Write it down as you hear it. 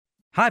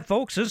Hi,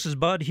 folks, this is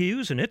Bud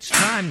Hughes, and it's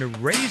time to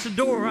raise the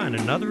door on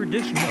another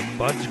edition of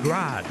Bud's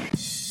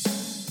Garage.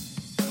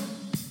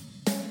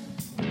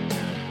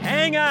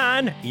 Hang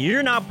on!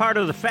 You're now part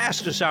of the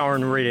fastest hour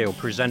in radio,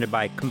 presented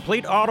by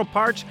Complete Auto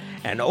Parts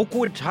and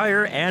Oakwood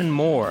Tire and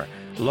more.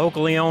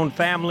 Locally owned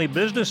family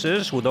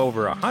businesses with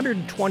over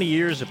 120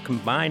 years of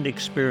combined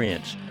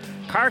experience.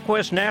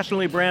 CarQuest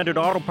nationally branded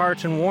auto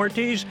parts and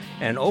warranties,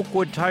 and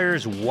Oakwood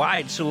Tire's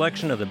wide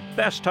selection of the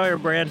best tire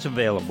brands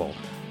available.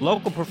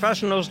 Local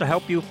professionals to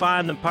help you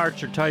find the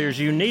parts or tires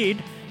you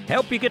need,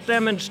 help you get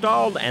them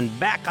installed and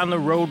back on the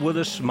road with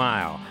a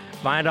smile.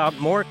 Find out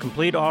more at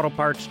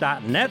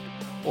CompleteAutoParts.net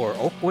or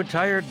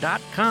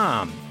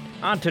OakwoodTire.com.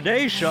 On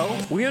today's show,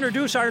 we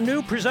introduce our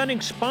new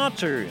presenting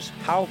sponsors,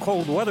 how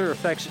cold weather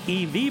affects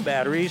EV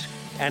batteries,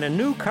 and a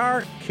new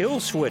car kill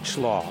switch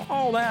law.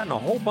 All that and a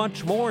whole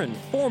bunch more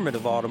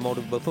informative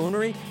automotive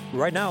buffoonery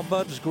right now at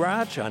Bud's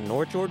Garage on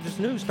North Georgia's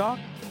News Talk,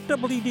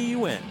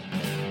 WDUN.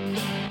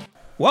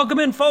 Welcome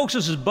in, folks.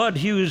 This is Bud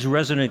Hughes,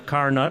 resident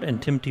car nut,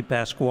 and Tim T.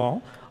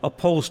 Pasquale,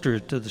 upholsterer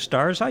to the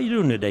stars. How you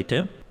doing today,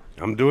 Tim?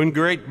 I'm doing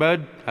great,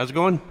 Bud. How's it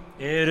going?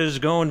 It is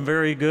going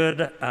very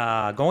good.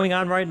 Going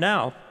on right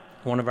now,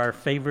 one of our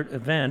favorite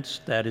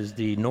events, that is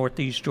the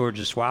Northeast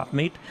Georgia Swap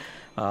Meet.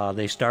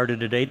 They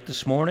started at 8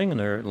 this morning, and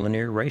they're at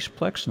Lanier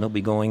Raceplex, and they'll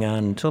be going on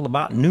until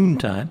about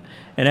noontime.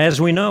 And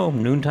as we know,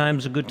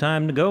 noontime's a good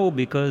time to go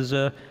because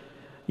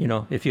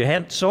if you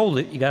hadn't sold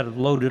it, you got to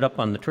load it up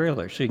on the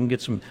trailer so you can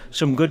get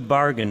some good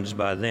bargains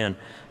by then.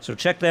 So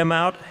check them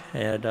out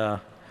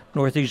at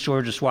Northeast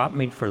Georgia Swap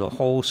Meet for the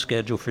whole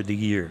schedule for the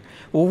year.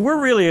 Well,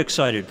 we're really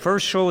excited.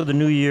 First show of the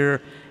new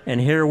year, and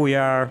here we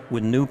are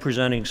with new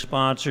presenting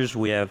sponsors.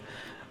 We have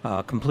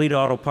Complete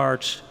Auto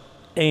Parts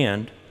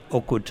and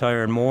Oakwood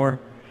Tire and more.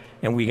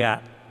 And we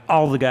got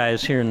all the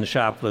guys here in the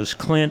shop with us,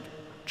 Clint,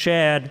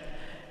 Chad,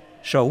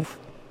 Shof,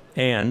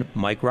 and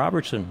Mike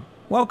Robertson.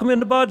 Welcome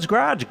into Bud's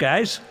Garage,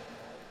 guys.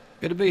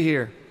 Good to be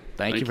here.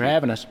 Thank you for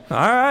having us. All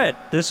right,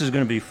 this is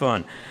going to be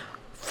fun.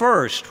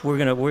 First, I'm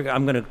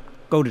gonna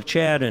go to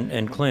Chad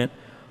and Clint.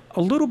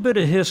 A little bit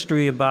of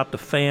history about the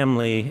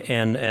family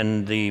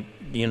and the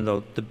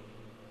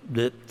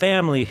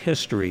family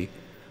history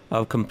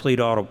of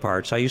Complete Auto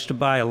Parts. I used to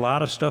buy a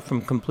lot of stuff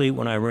from Complete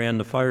when I ran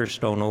the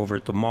Firestone over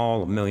at the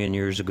mall a million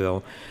years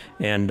ago,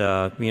 and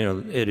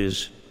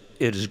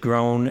it has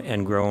grown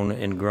and grown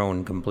and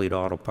grown, Complete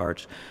Auto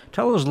Parts.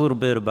 Tell us a little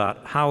bit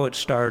about how it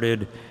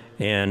started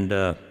and,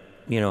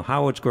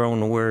 how it's grown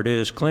to where it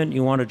is. Clint,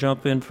 you want to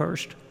jump in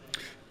first?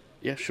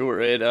 Yeah, sure.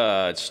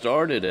 It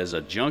started as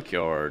a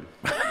junkyard.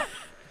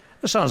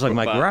 That sounds like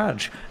my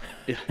garage.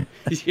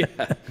 Yeah.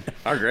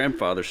 Our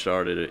grandfather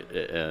started it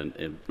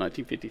in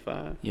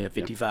 1955. Yeah,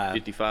 55.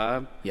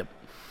 55? Yep.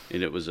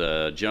 And it was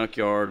a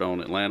junkyard on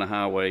Atlanta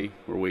Highway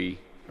where we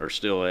are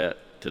still at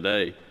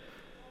today.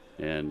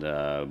 And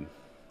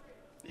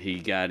he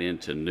got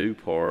into new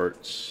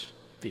parts.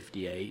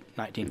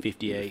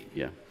 1958.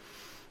 Yeah.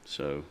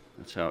 So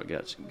that's how it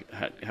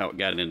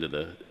got into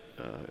the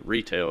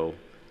retail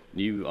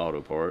new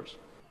auto parts.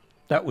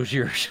 That was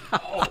yours.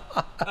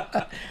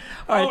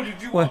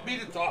 Did you want me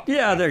to talk?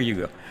 Yeah, there you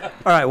go.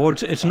 All right, well,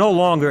 it's no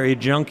longer a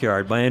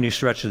junkyard by any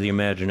stretch of the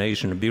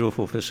imagination. A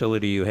beautiful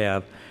facility you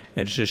have,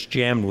 and it's just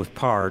jammed with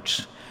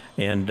parts.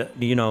 And,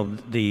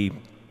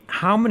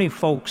 how many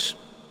folks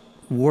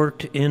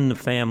worked in the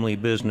family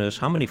business?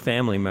 How many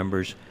family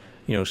members,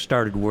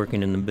 started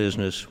working in the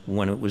business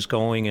when it was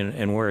going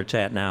and where it's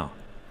at now?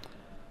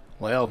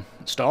 Well,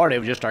 it started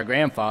with just our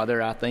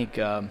grandfather. I think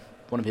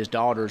one of his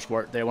daughters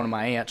worked there. One of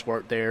my aunts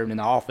worked there in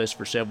the office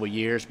for several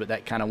years, but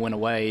that kind of went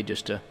away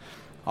just to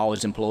all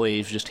his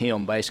employees, just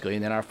him basically.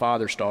 And then our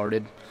father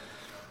started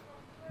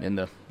in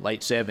the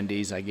late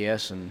 70s, I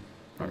guess,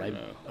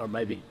 or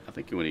maybe I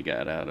think when he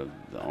got out of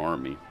the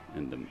Army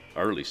in the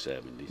early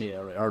 70s. Yeah,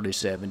 early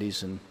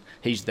 70s, and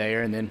he's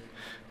there. And then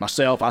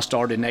myself, I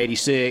started in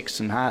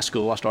 86 in high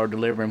school. I started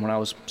delivering when I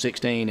was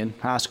 16. In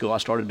high school, I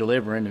started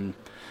delivering and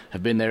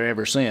have been there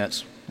ever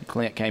since.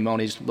 Clint came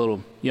on, he's a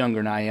little younger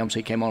than I am, so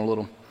he came on a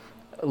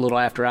little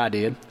after I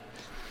did.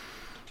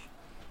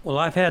 Well,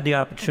 I've had the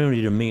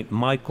opportunity to meet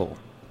Michael,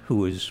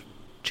 who is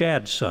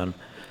Chad's son.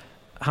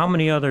 How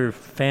many other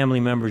family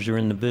members are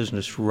in the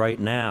business right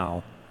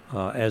now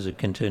as it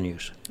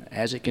continues?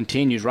 As it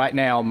continues, right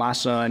now, my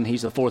son,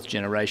 he's the fourth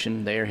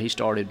generation there. He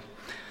started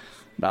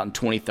about in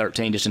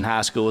 2013, just in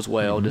high school as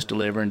well, just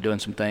delivering, doing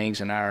some things.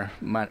 And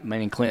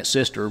me and Clint's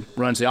sister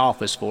runs the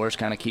office for us,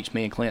 kind of keeps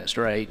me and Clint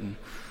straight and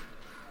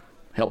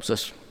helps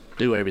us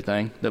do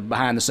everything, the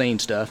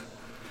behind-the-scenes stuff.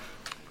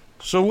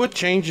 So what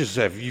changes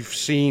have you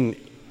seen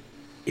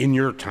in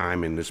your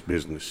time in this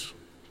business?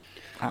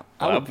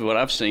 What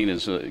I've seen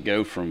is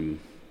go from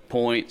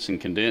points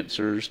and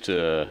condensers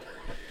to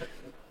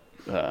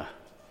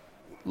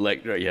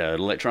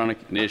electronic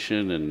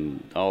ignition,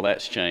 and all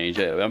that's changed.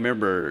 I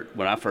remember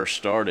when I first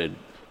started,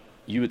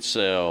 you would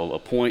sell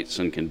points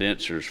and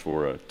condensers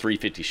for a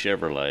 350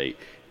 Chevrolet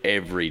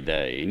every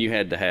day, and you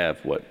had to have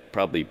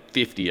probably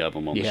 50 of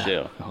them on the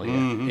shelf. Oh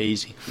yeah,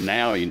 easy.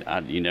 Now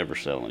you never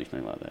sell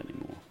anything like that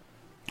anymore.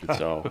 It's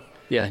all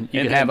Yeah, you and,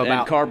 could have and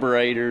about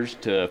carburetors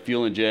to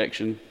fuel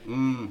injection.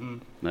 Mm-hmm.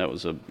 That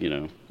was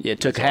Yeah, it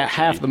took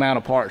half the amount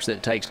of parts that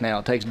it takes now.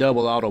 It takes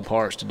double the auto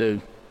parts to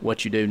do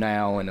what you do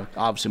now, and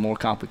obviously more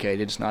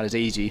complicated. It's not as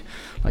easy,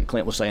 like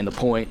Clint was saying, the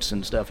points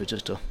and stuff. It's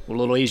just a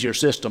little easier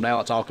system.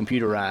 Now it's all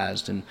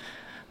computerized and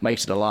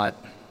makes it a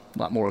lot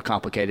more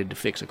complicated to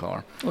fix a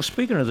car. Well,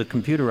 speaking of the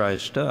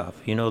computerized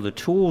stuff, the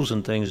tools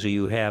and things that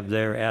you have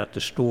there at the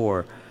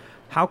store,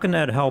 how can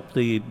that help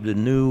the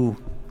new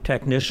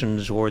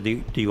technicians or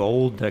the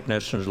old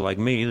technicians like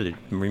me that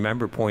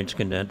remember points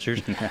condensers?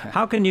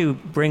 How can you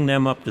bring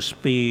them up to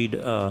speed?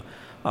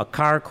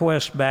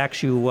 CarQuest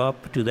backs you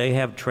up. Do they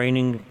have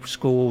training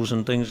schools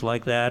and things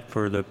like that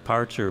for the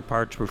parts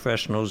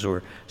professionals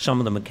or some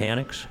of the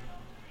mechanics?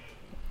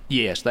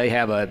 Yes, they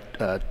have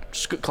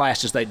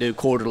classes they do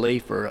quarterly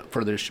for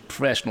their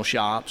professional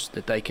shops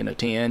that they can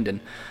attend, and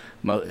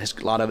a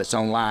lot of it's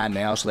online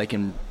now, so they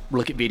can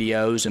look at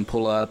videos and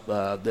pull up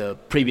the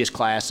previous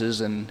classes,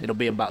 and it'll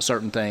be about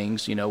certain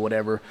things,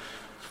 whatever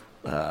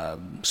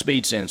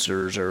speed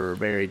sensors or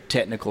very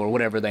technical or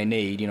whatever they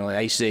need,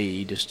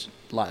 AC, just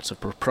lots of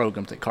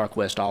programs that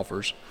CarQuest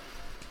offers.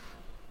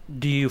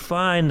 Do you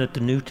find that the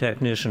new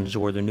technicians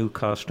or the new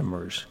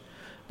customers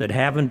that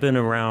haven't been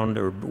around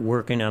or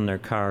working on their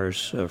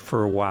cars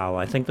for a while,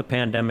 I think the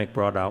pandemic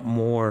brought out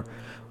more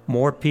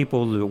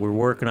people that were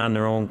working on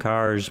their own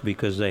cars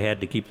because they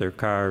had to keep their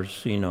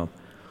cars,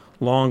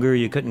 longer.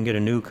 You couldn't get a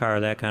new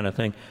car, that kind of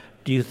thing.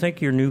 Do you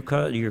think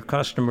your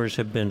customers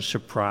have been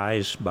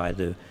surprised by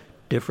the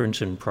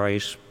difference in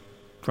price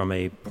from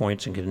a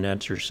points and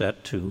condenser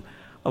set to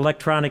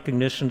electronic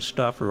ignition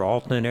stuff or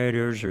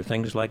alternators or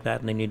things like that,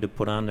 and they need to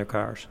put on their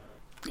cars?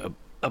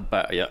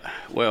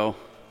 Well,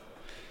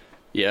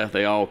 yeah,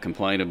 they all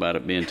complain about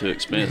it being too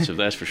expensive.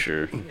 That's for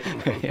sure.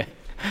 Yeah.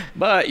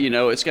 But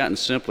it's gotten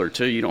simpler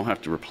too. You don't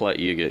have to replace.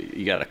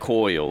 You got a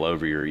coil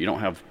over you don't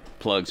have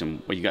plugs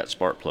you got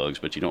spark plugs,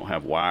 but you don't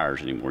have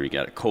wires anymore. You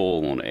got a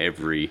coil on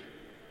every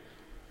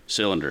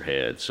cylinder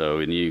head. So,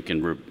 and you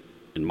can.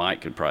 And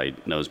Mike could probably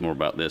knows more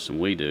about this than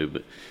we do,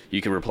 but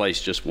you can replace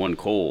just one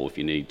coil if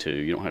you need to.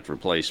 You don't have to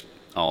replace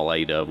all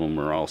 8 of them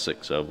or all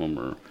 6 of them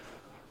or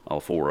all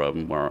 4 of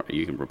them. Or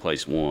you can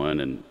replace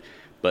one.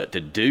 But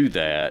to do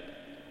that,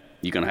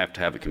 you're going to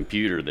have a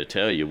computer that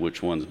tell you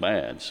which one's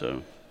bad.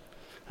 So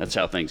that's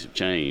how things have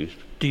changed.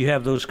 Do you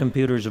have those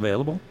computers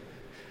available?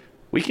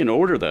 We can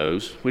order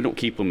those. We don't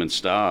keep them in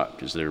stock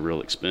because they're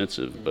real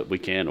expensive, but we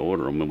can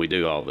order them, and we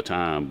do all the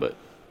time. But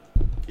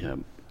yeah,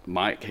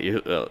 Mike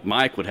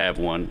would have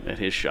one at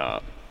his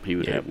shop. He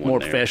would have one more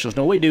there. Professionals.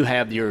 No, we do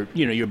have your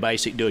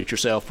basic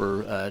do-it-yourself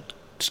or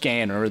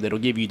scanner that'll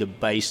give you the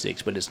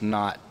basics, but it's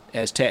not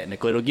as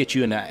technical. It'll get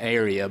you in that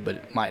area, but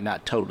it might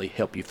not totally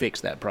help you fix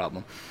that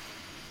problem.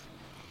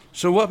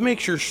 So what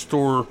makes your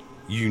store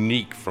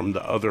unique from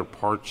the other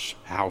parts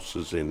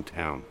houses in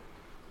town?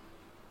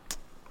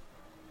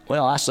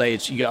 Well, I say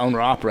you got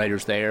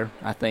owner-operators there.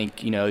 I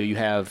think, you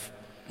have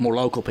more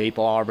local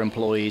people, our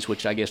employees,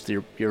 which I guess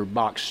your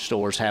box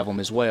stores have them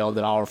as well,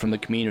 that are from the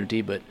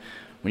community. But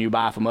when you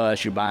buy from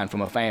us, you're buying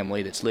from a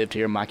family that's lived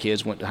here. My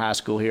kids went to high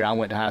school here. I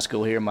went to high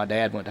school here. My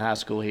dad went to high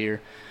school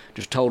here.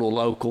 Just total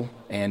local.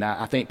 And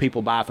I think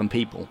people buy from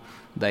people.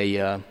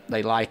 They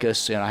like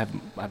us,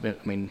 and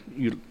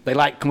they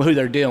like who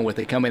they're dealing with.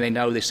 They come in, they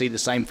know, they see the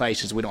same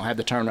faces. We don't have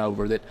the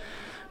turnover that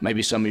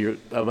maybe some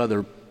of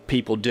other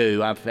people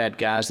do. I've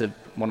had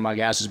one of my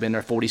guys has been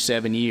there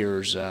 47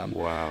 years.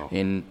 Wow.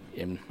 And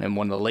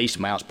one of the least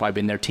amounts probably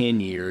been there 10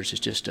 years. It's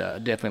just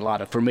definitely a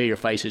lot of familiar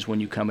faces when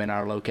you come in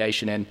our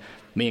location. And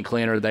me and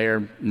Clint are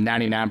there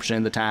 99%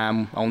 of the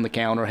time on the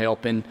counter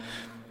helping.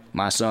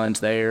 My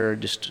son's there.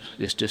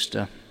 It's just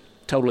a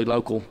totally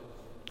local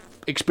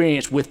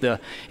experience with the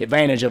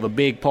advantage of a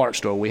big parts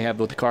store. We have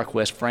with the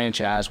CarQuest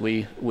franchise,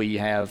 we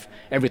have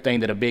everything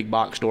that a big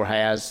box store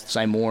has,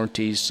 same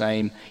warranties,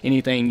 same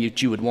anything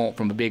that you would want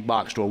from a big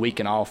box store we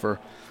can offer,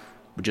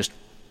 just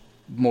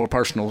more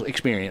personal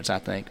experience, I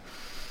think.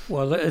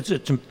 Well,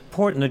 it's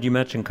important that you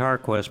mention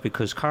CarQuest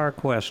because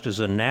CarQuest is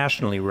a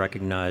nationally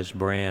recognized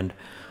brand.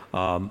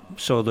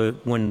 So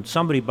that when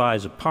somebody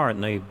buys a part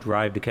and they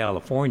drive to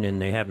California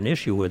and they have an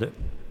issue with it,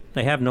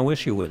 they have no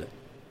issue with it.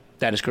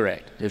 That is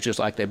correct. It's just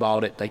like they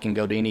bought it. They can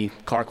go to any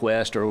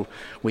CarQuest, or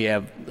we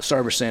have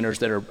service centers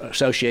that are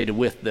associated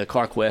with the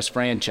CarQuest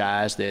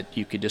franchise that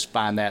you could just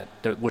find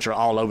which are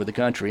all over the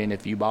country. And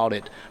if you bought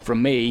it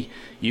from me,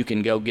 you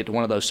can go get to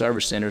one of those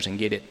service centers and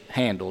get it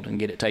handled and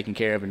get it taken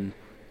care of, and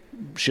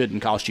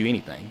shouldn't cost you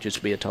anything.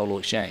 Just be a total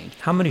exchange.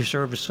 How many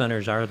service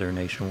centers are there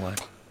nationwide?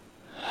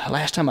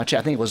 Last time I checked,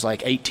 I think it was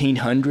like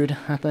 1,800,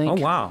 I think.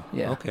 Oh, wow.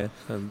 Yeah. Okay.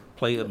 So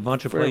a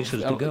bunch of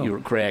places to go.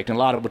 You're correct.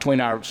 And between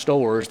our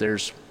stores,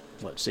 there's,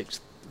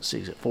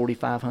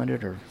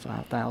 4,500 or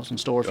 5,000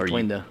 stores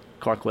between the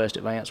CarQuest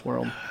Advance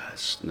world?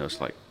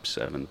 It's like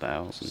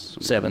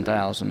 7,000.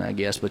 7,000, I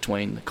guess,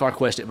 between the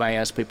CarQuest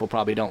Advance. People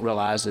probably don't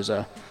realize as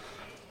a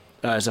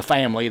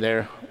family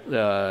there,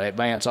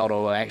 Advance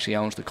Auto actually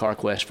owns the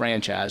CarQuest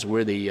franchise.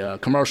 We're the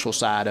commercial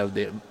side of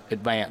the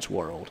Advance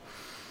world.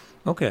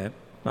 Okay.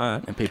 All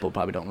right. And people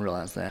probably don't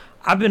realize that.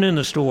 I've been in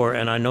the store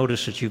and I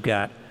noticed that you've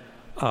got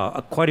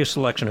quite a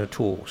selection of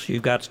tools.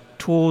 You've got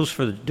tools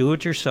for the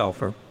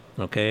do-it-yourselfer,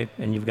 okay,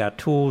 and you've got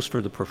tools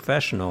for the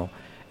professional.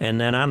 And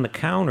then on the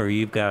counter,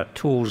 you've got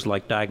tools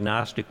like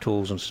diagnostic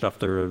tools and stuff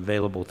that are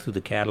available through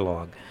the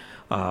catalog.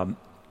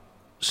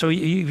 So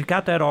you've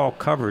got that all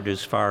covered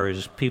as far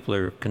as people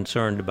are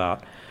concerned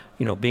about,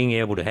 being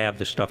able to have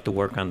the stuff to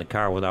work on the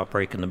car without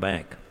breaking the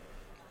bank.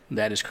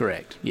 That is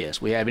correct. Yes,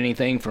 we have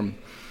anything from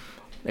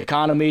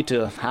economy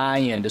to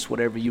high-end, just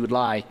whatever you would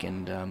like.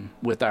 And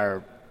with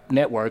our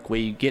network,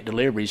 we get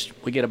deliveries.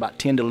 We get about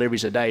 10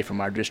 deliveries a day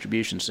from our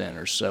distribution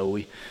centers. So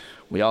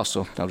we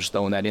also, I'm just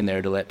throwing that in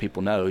there to let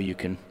people know you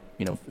can,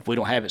 if we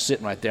don't have it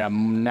sitting right there,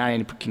 I'm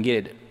 90 can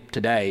get it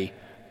today.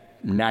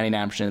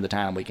 99% of the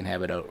time we can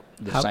have it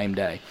the same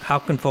day. How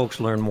can folks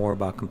learn more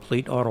about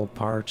Complete Auto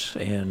Parts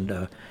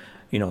and,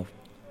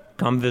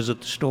 come visit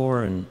the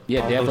store? And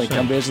yeah, definitely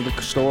come visit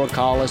the store,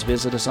 call us,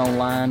 visit us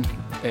online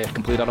at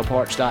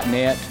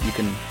CompleteAutoParts.net. You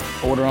can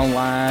order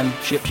online,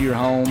 ship to your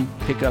home,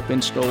 pick up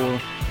in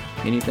store.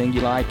 Anything you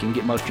like, and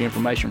get most of your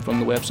information from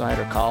the website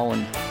or call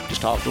and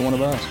just talk to one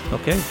of us.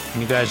 Okay,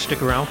 you guys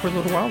stick around for a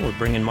little while. We're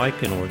bringing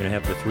Mike in. We're going to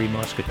have the Three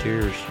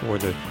Musketeers or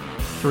the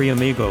Three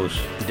Amigos.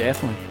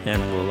 Definitely.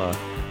 And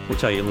we'll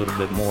tell you a little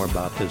bit more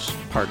about this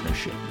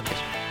partnership.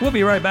 We'll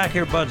be right back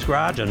here at Bud's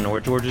Garage on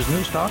North Georgia's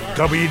News Talk.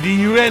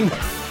 WDUN.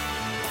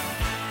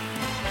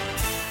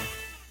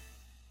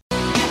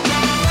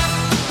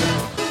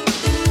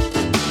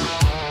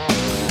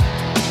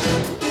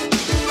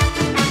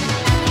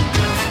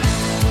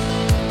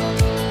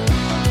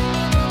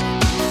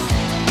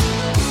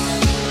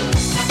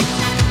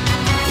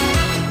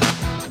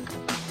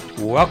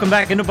 Welcome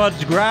back into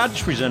Bud's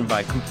Garage, presented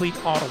by Complete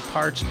Auto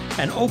Parts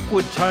and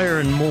Oakwood Tire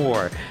and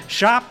More.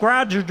 Shop,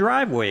 garage, or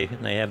driveway,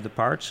 and they have the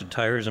parts, the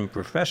tires, and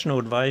professional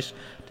advice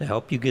to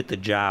help you get the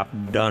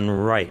job done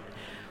right.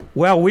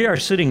 Well, we are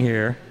sitting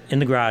here in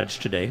the garage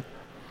today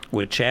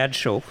with Chad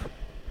Schoaf,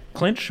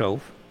 Clint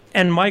Schoaf,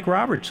 and Mike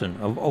Robertson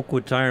of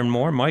Oakwood Tire and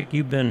More. Mike,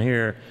 you've been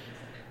here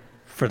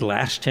for the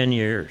last 10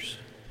 years.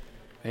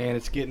 And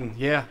it's getting,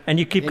 yeah. And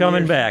you keep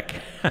coming back.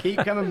 Keep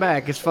coming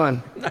back. It's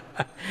fun.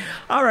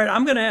 All right,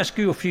 I'm going to ask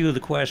you a few of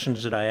the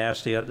questions that I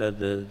asked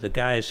the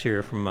guys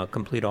here from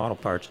Complete Auto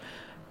Parts.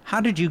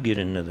 How did you get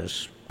into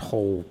this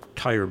whole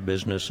tire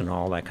business and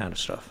all that kind of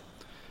stuff?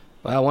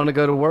 Well, I wanted to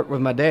go to work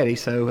with my daddy,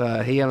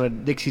 so he owned a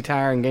Dixie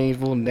Tire in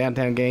Gainesville, in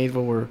downtown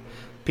Gainesville, where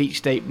Peach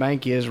State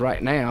Bank is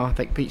right now. I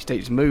think Peach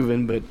State's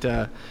moving,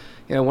 but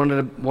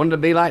wanted to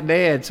be like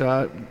Dad, so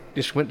I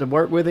just went to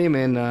work with him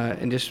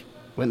and just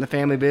went in the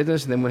family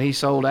business. And then when he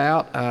sold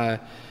out,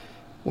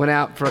 went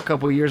out for a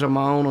couple of years on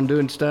my own on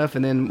doing stuff,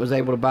 and then was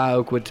able to buy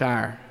Oakwood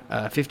Tire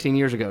 15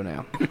 years ago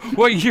now.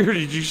 What year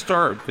did you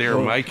start there,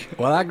 Mike?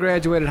 Well, I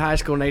graduated high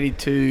school in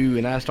 82,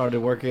 and I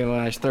started working when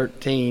I was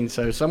 13.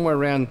 So somewhere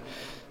around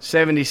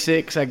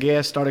 76, I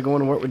guess, started going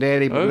to work with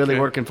Daddy, but really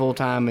working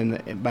full-time in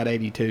about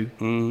 82.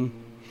 Mm-hmm.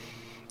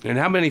 And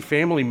how many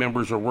family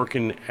members are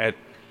working at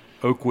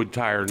Oakwood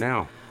Tire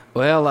now?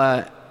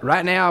 Well,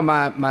 right now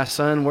my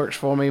son works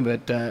for me,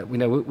 but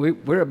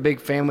we're a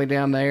big family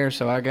down there,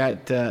 so I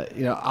got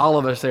all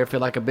of us there feel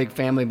like a big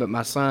family, but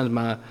my son's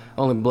my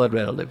only blood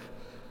relative.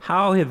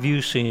 How have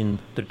you seen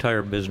the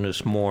tire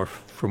business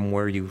morph from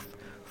where you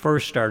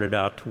first started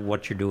out to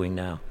what you're doing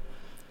now?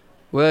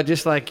 Well,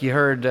 just like you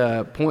heard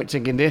points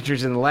and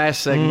condensers in the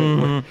last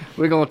segment,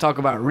 we're going to talk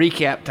about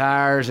recap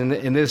tires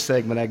in this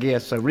segment, I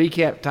guess. So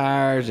recap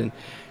tires and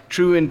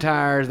true-in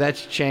tires,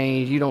 that's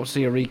changed. You don't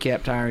see a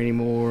recap tire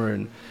anymore.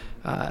 And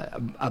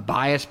a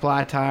bias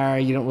ply tire,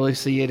 you don't really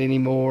see it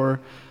anymore.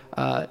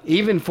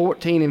 Even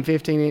 14 and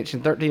 15-inch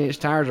and 13-inch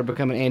tires are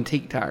becoming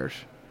antique tires.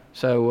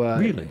 So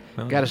really?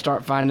 Got to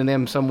start finding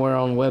them somewhere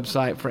on the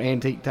website for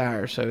antique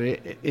tires. So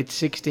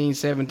it's 16s,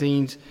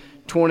 17s,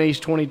 20s,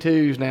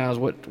 22s now is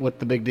what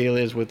the big deal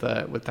is with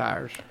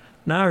tires.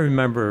 Now I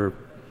remember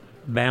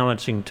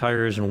balancing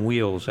tires and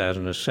wheels as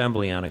an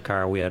assembly on a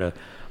car. We had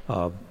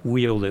a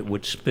wheel that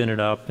would spin it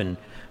up, and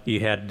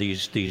you had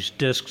these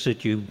discs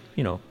that you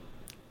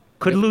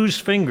could lose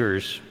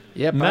fingers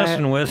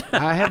messing with.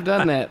 I have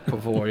done that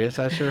before. Yes,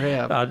 I sure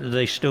have. Do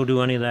they still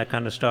do any of that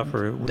kind of stuff?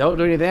 Or don't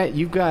do any of that.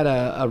 You've got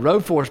a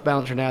road force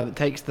balancer now that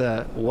takes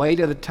the weight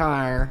of the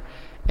tire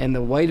and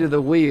the weight of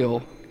the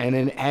wheel, and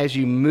then as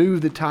you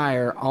move the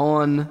tire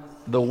on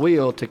the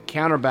wheel to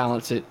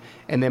counterbalance it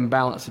and then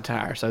balance the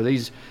tire. So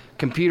these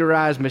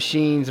computerized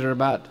machines that are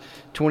about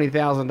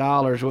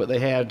 $20,000 what they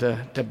have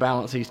to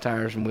balance these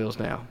tires and wheels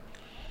now.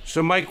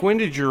 So, Mike, when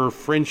did your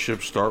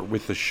friendship start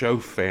with the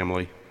Schoaf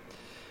family?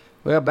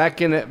 Well, back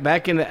in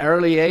the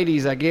early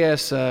 80s, I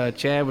guess.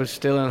 Chad was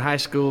still in high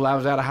school. I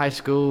was out of high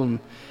school,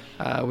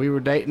 and we were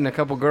dating a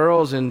couple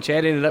girls, and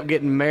Chad ended up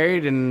getting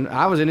married, and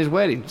I was in his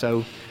wedding.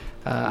 So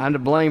I'm to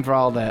blame for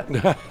all that.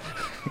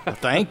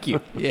 Thank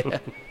you. Yeah.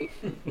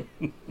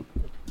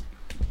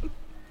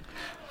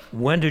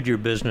 When did your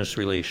business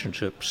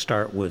relationship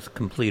start with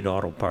Complete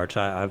Auto Parts?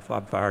 I've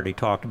already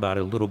talked about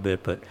it a little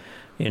bit, but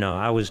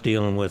I was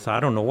dealing with,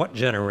 I don't know what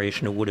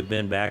generation it would have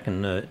been back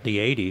in the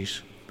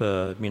 80s,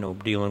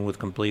 dealing with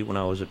Complete when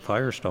I was at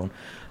Firestone.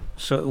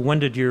 So when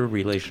did your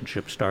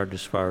relationship start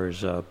as far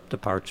as the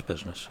parts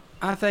business?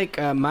 I think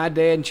my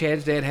dad and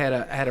Chad's dad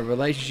had a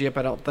relationship.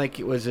 I don't think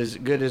it was as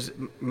good as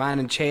mine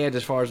and Chad's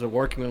as far as the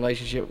working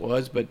relationship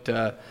was,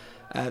 but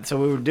so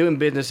we were doing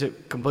business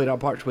at Complete Auto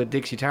Parts with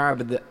Dixie Tire,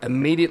 but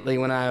immediately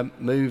when I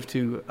moved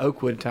to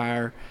Oakwood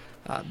Tire,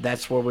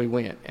 that's where we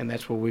went, and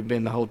that's where we've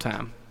been the whole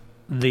time.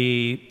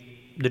 The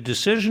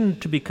decision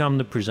to become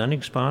the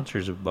presenting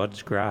sponsors of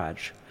Bud's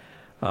Garage,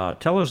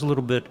 tell us a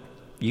little bit.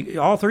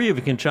 All three of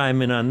you can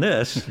chime in on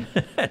this,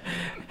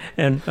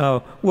 and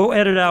we'll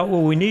edit out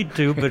what we need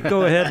to, but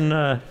go ahead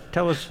and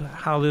tell us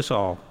how this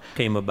all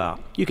came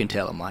about. You can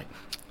tell him, Mike.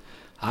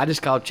 I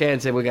just called Chad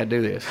and said we got to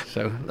do this,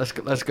 so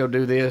let's go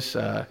do this.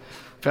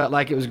 Felt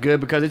like it was good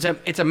because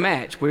it's a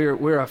match.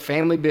 We're a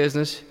family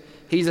business.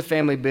 He's a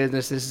family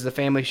business. This is a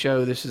family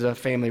show. This is a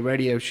family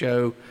radio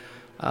show.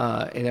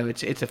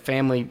 It's a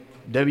family.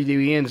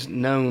 WDN's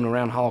known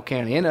around Hall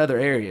County and other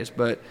areas,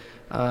 but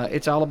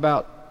it's all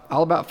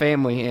about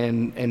family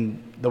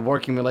and the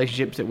working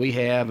relationships that we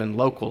have and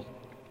local.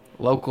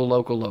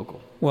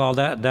 Well,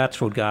 that's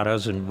what got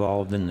us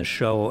involved in the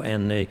show,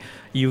 and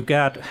you've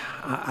got,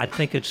 I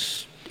think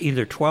it's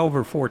either 12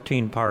 or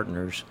 14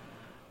 partners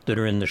that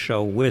are in the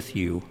show with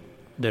you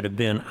that have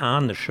been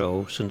on the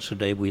show since the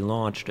day we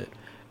launched it,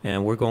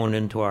 and we're going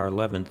into our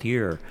 11th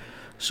year.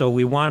 So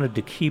we wanted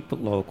to keep it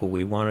local.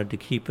 We wanted to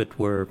keep it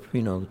where,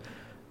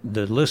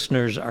 the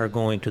listeners are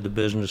going to the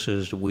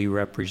businesses that we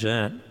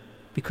represent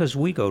because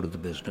we go to the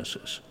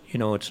businesses.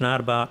 It's not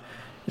about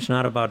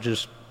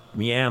just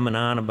yamming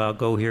on about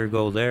go here,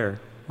 go there.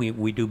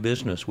 We do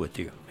business with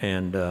you.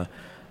 And,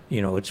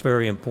 it's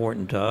very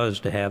important to us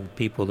to have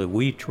people that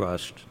we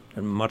trust,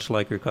 and much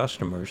like your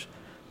customers,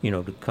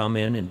 to come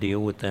in and deal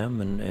with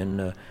them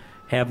and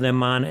have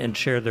them on and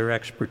share their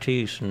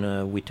expertise.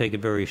 And we take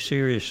it very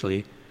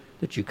seriously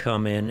that you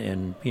come in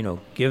and,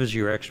 give us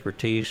your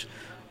expertise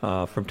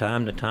from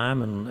time to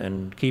time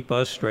and keep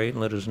us straight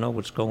and let us know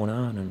what's going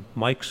on. And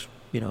Mike's,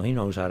 he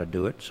knows how to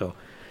do it, so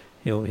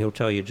he'll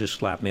tell you just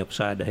slap me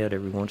upside the head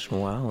every once in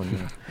a while,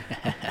 and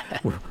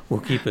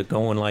we'll keep it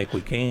going like we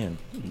can.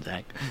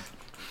 Exactly.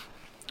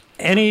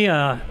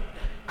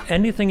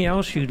 Anything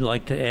else you'd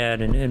like to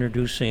add in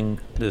introducing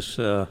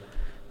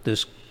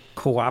this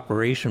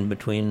cooperation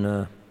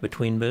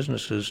between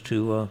businesses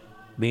to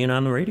being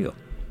on the radio?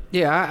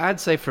 Yeah, I'd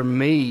say for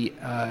me,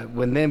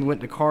 when we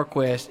went to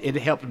CarQuest, it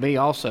helped me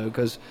also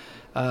because,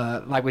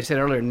 like we said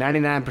earlier,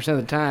 99% of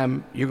the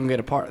time you're gonna get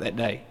a part that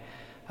day.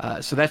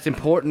 So that's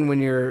important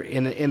when you're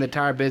in the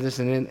tire business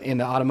and in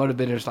the automotive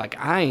business like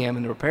I am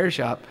in the repair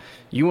shop.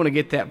 You want to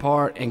get that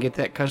part and get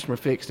that customer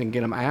fixed and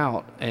get them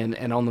out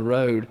and on the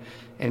road.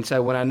 And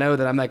so when I know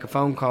that I make a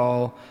phone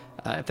call,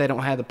 if they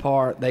don't have the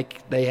part,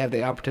 they have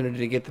the opportunity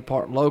to get the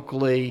part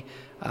locally.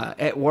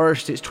 At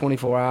worst, it's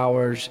 24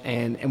 hours,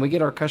 and we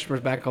get our customers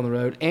back on the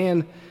road.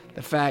 And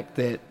the fact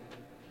that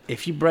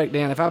if you break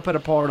down, if I put a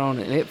part on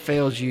it and it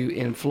fails you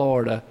in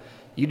Florida,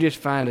 you just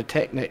find a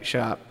Technic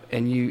shop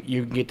and you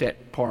can get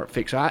that part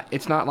fixed.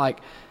 It's not like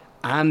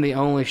I'm the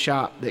only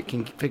shop that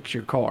can fix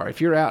your car.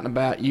 If you're out and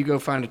about, you go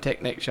find a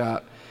Technic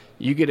shop,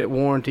 you get it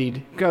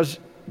warranted, because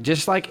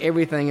just like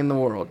everything in the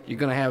world, you're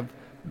going to have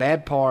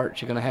bad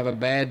parts, you're going to have a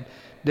bad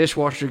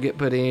dishwasher get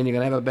put in, you're going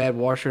to have a bad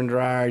washer and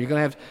dryer, you're going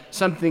to have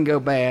something go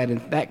bad, and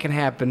that can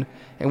happen.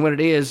 And when it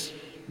is,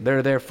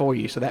 they're there for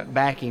you. So that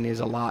backing is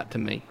a lot to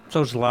me.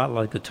 So it's a lot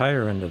like the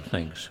tire end of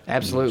things.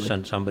 Absolutely. You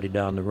send somebody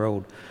down the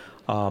road.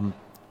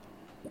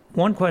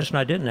 One question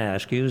I didn't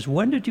ask you is,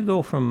 when did you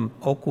go from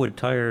Oakwood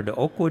Tire to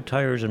Oakwood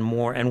Tires and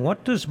More, and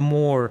what does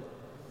More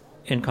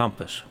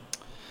encompass?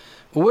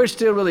 Well, we're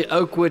still really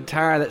Oakwood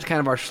Tire. That's kind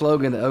of our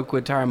slogan, the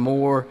Oakwood Tire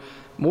More.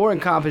 More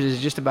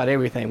encompasses just about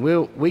everything.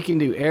 We can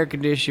do air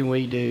conditioning.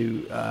 We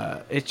do.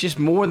 It's just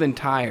more than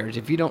tires.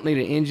 If you don't need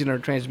an engine or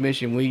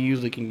transmission, we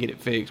usually can get it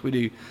fixed. We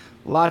do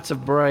lots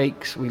of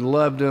brakes. We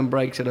love doing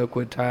brakes at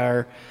Oakwood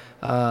Tire.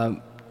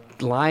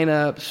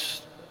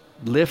 Lineups,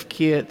 lift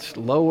kits,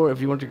 lower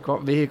if you want your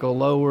vehicle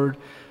lowered.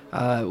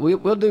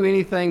 We'll do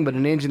anything but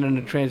an engine and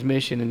a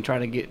transmission and try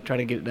to get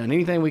it done.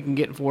 Anything we can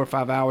get in 4 or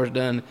 5 hours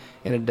done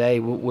in a day,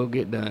 we'll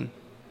get done.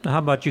 How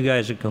about you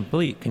guys at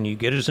Complete? Can you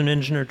get us an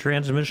engine or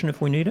transmission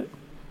if we need it?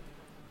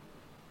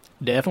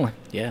 Definitely,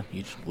 yeah.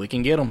 We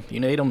can get them. You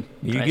need them.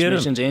 You get 'em.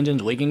 Transmissions,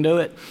 engines, we can do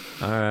it.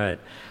 All right.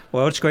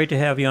 Well, it's great to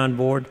have you on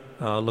board.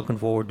 Looking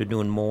forward to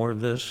doing more of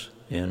this.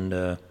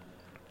 And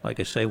like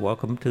I say,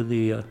 welcome to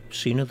the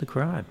scene of the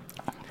crime.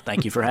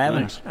 Thank you for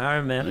having us. All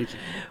right, man.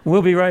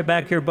 We'll be right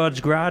back here, Bud's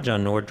Garage,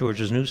 on North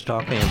Georgia's News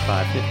Talk, AM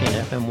 550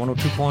 and FM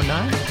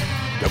 102.9.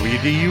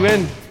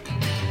 WDUN.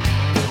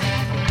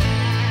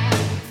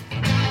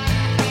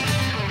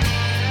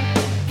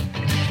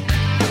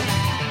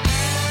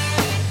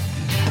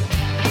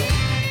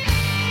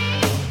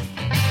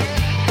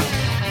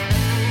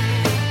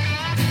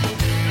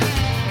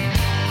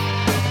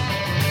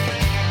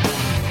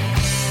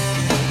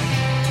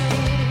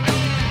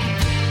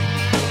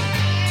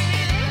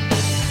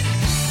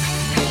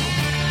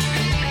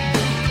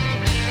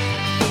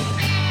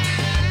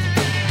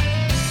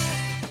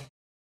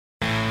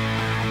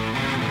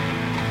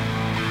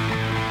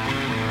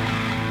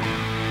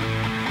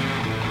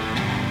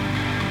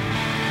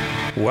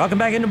 Welcome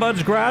back into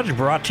Bud's Garage,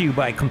 brought to you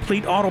by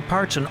Complete Auto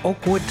Parts and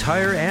Oakwood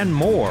Tire and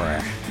more.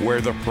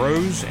 Where the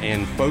pros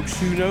and folks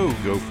who know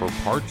go for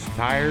parts,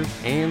 tires,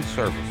 and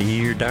service.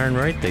 You're darn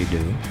right they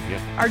do. Yeah.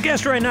 Our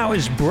guest right now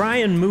is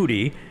Brian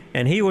Moody,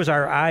 and he was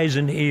our eyes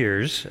and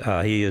ears.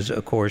 He is,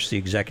 of course, the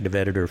executive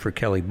editor for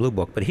Kelley Blue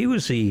Book, but he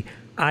was the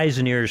eyes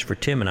and ears for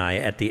Tim and I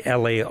at the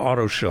LA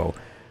Auto Show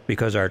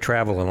because our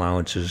travel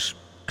allowance is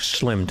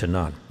slim to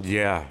none.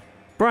 Yeah.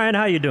 Brian,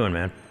 how you doing,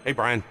 man? Hey,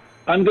 Brian.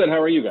 I'm good.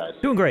 How are you guys?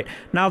 Doing great.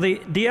 Now, the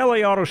LA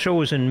Auto Show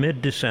was in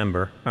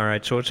mid-December. All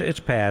right, so it's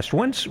past.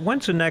 When's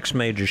the next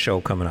major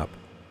show coming up?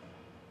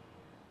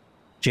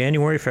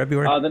 January,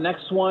 February? The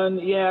next one,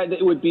 yeah,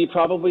 it would be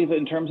probably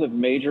in terms of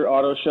major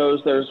auto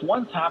shows. There's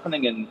ones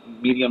happening in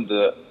medium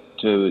to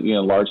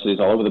large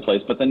cities all over the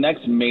place, but the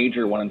next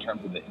major one in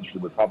terms of the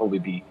industry would probably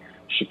be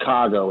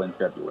Chicago in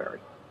February.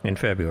 In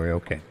February,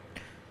 okay.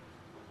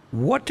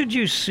 What did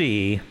you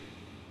see?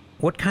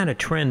 What kind of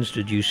trends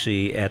did you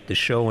see at the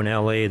show in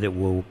LA that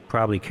will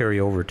probably carry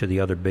over to the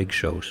other big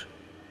shows?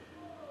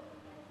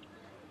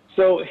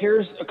 So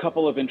here's a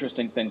couple of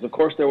interesting things. Of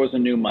course, there was a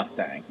new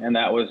Mustang, and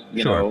that was,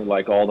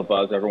 like all the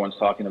buzz. Everyone's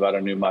talking about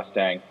a new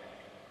Mustang.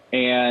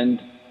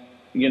 And,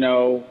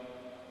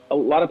 a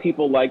lot of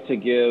people like to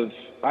give,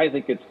 I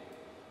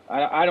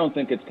don't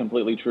think it's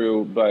completely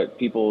true, but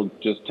people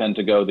just tend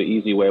to go the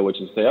easy way, which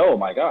is say, oh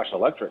my gosh,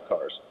 electric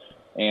cars.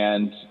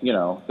 And,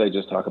 they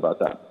just talk about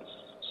that.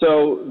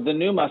 So the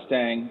new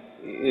Mustang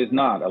is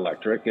not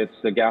electric. It's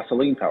a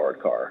gasoline-powered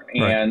car.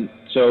 Right. And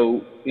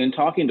so in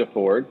talking to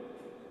Ford,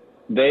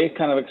 they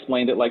kind of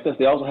explained it like this.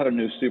 They also had a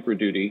new Super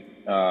Duty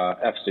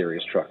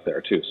F-Series truck there,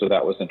 too. So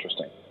that was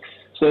interesting.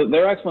 So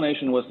their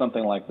explanation was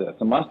something like this.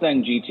 A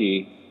Mustang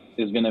GT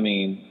is going to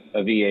mean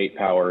a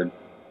V8-powered,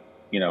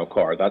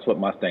 car. That's what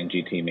Mustang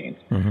GT means.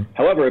 Mm-hmm.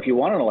 However, if you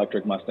want an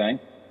electric Mustang,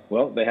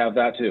 well, they have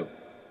that, too.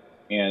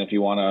 And if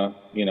you want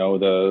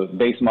the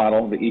base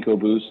model, the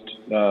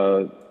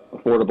EcoBoost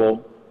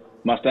affordable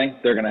Mustang,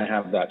 they're going to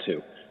have that too.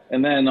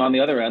 And then on the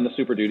other end, the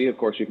Super Duty, of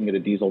course, you can get a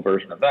diesel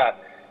version of that.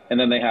 And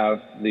then they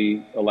have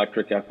the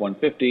electric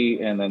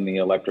F-150 and then the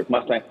electric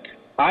Mustang.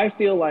 I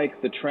feel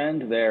like the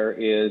trend there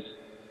is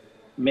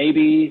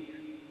maybe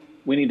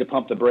we need to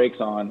pump the brakes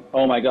on,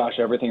 oh my gosh,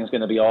 everything is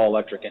going to be all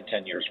electric in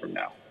 10 years from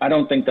now. I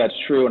don't think that's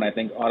true, and I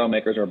think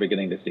automakers are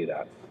beginning to see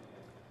that.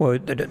 Well,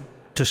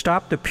 to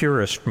stop the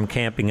purists from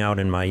camping out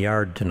in my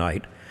yard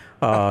tonight,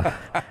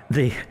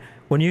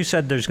 when you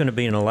said there's going to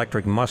be an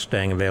electric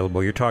Mustang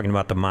available, you're talking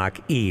about the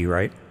Mach-E,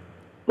 right?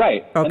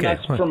 Right. Okay. And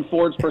that's from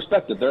Ford's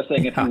perspective. They're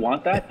saying if you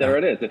want that, there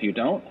it is. If you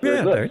don't,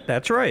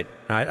 that's right.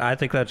 I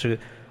think that's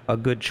a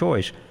good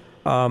choice.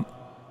 SUVs,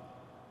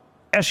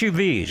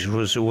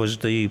 was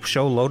the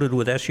show loaded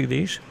with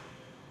SUVs?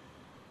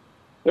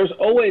 There's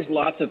always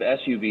lots of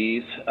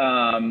SUVs.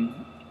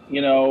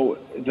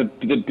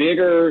 The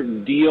bigger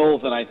deal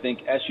than I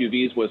think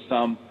SUVs was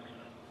some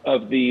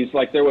of these,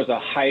 like there was a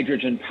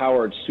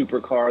hydrogen-powered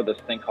supercar, this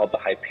thing called the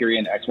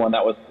Hyperion X1.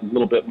 That was a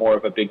little bit more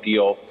of a big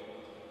deal.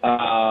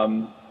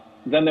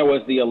 Then there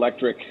was the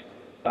electric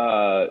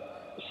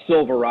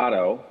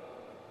Silverado.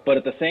 But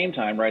at the same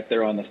time, right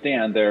there on the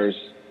stand, there's,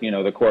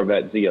 the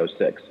Corvette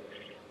Z06.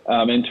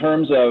 In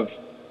terms of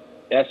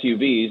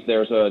SUVs,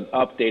 there's an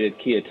updated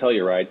Kia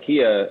Telluride.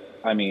 Kia,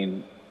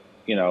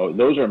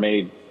 those are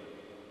made.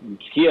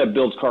 Kia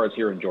builds cars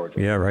here in Georgia.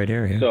 Yeah, right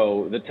here. Yeah.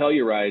 So the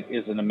Telluride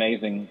is an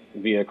amazing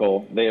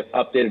vehicle. They have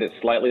updated it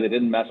slightly. They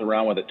didn't mess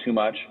around with it too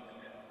much,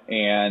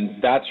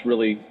 and that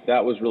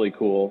was really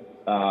cool.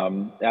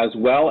 As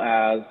well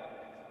as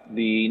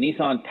the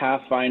Nissan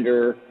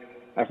Pathfinder.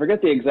 I forget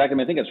the exact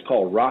name. I think it's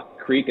called Rock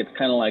Creek. It's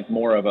kind of like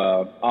more of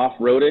a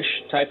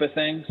off-roadish type of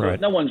thing. So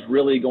right. No one's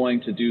really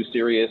going to do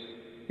serious.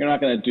 You're not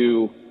going to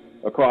do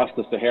across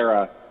the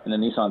Sahara in a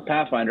Nissan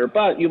Pathfinder,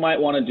 but you might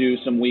want to do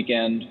some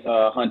weekend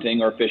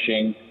hunting or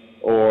fishing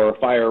or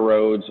fire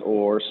roads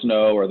or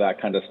snow or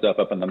that kind of stuff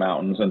up in the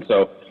mountains. And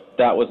so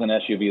that was an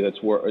SUV that's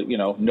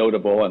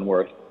notable and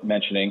worth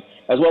mentioning,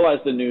 as well as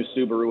the new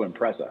Subaru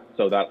Impreza.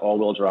 So that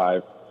all-wheel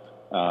drive,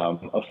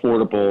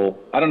 affordable.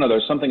 I don't know.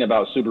 There's something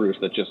about Subarus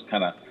that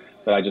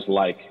that I just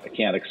like. I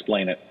can't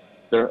explain it.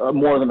 They're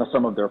more than the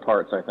sum of their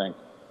parts, I think.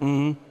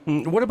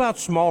 Mm-hmm. What about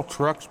small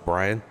trucks,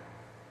 Brian?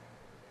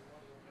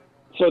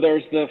 So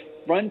there's the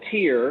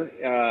Frontier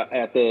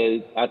at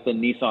the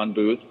Nissan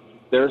booth.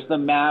 There's the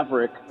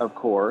Maverick, of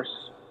course.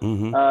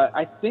 Mm-hmm.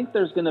 I think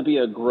there's going to be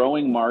a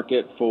growing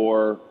market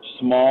for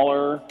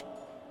smaller,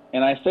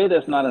 and I say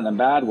this not in a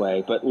bad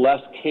way, but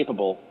less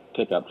capable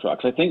pickup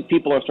trucks. I think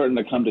people are starting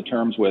to come to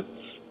terms with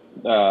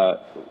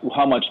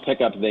how much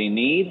pickup they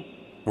need,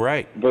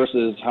 right,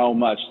 versus how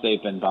much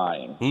they've been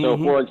buying. Mm-hmm. So,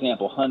 for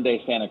example,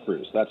 Hyundai Santa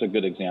Cruz. That's a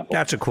good example.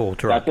 That's a cool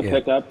truck. That's a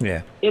pickup.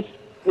 Yeah.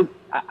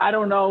 I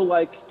don't know,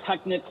 like,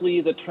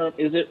 technically the term,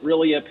 is it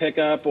really a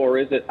pickup or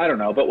is it, I don't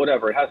know, but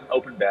whatever. It has an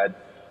open bed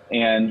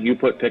and you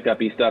put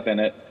pickup-y stuff in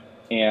it.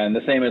 And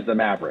the same as the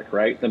Maverick,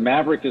 right? The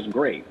Maverick is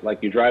great.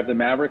 Like, you drive the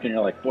Maverick and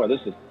you're like, boy,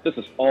 this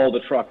is all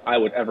the truck I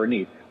would ever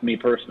need, me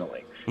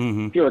personally.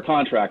 If you're a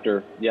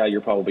contractor, yeah,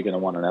 you're probably going to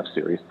want an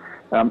F-Series.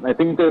 I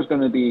think there's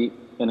going to be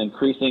an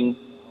increasing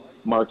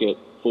market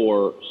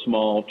for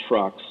small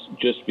trucks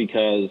just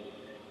because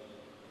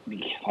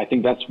I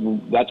think that's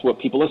what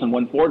people listen.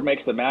 When Ford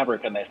makes the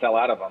Maverick and they sell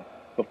out of them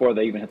before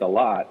they even hit the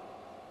lot,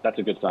 that's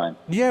a good sign.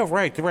 Yeah,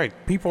 right.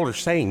 People are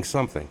saying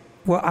something.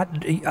 Well,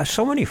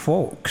 so many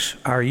folks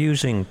are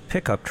using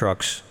pickup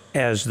trucks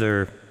as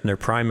their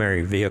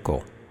primary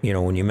vehicle. You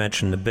know, when you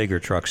mention the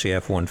bigger trucks, the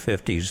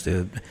F-150s,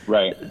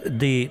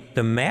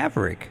 the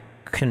Maverick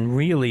can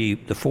really,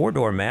 the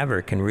four-door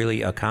Maverick can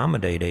really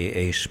accommodate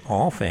a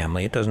small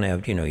family. It doesn't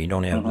have, you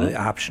don't have the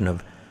option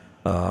of,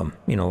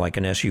 like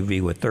an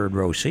SUV with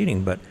third-row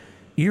seating. But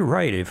you're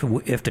right.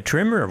 If the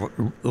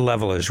trim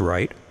level is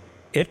right,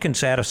 it can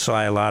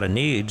satisfy a lot of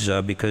needs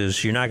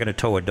because you're not going to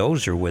tow a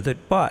dozer with it,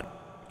 but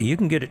you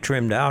can get it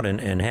trimmed out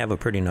and have a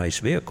pretty nice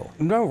vehicle.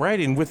 No, right.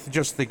 And with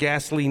just the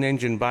gasoline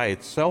engine by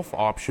itself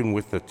option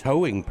with the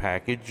towing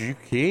package, you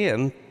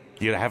can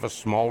have a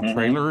small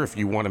trailer if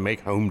you want to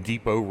make Home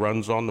Depot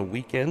runs on the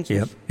weekends.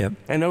 Yep.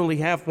 And only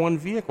have one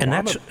vehicle.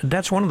 And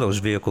that's one of those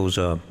vehicles,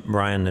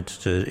 Brian,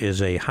 that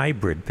is a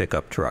hybrid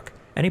pickup truck.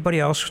 Anybody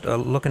else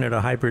looking at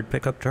a hybrid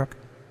pickup truck?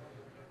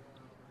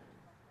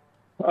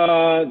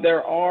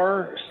 There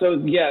are. So,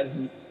 yeah,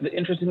 the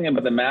interesting thing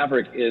about the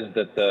Maverick is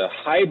that the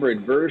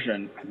hybrid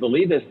version, I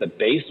believe, is the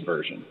base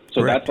version.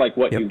 So Correct. That's like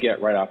what you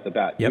get right off the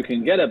bat. Yep. You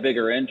can get a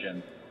bigger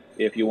engine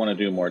if you want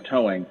to do more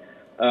towing.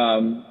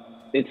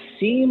 It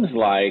seems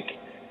like,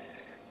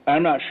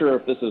 I'm not sure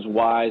if this is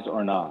wise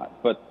or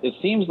not, but it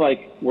seems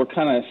like we're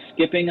kind of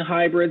skipping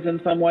hybrids in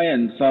some way,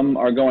 and some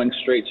are going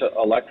straight to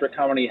electric.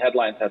 How many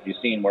headlines have you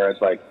seen where it's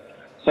like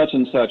such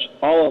and such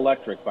all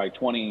electric by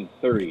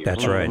 2030?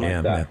 That's right,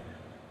 yeah.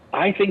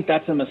 I think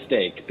that's a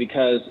mistake,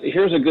 because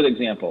here's a good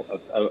example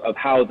of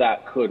how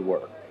that could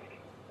work,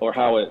 or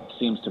how it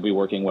seems to be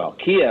working well.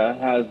 Kia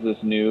has this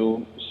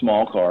new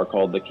small car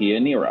called the Kia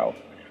Niro.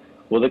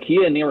 Well, the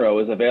Kia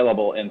Niro is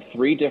available in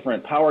 3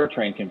 different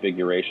powertrain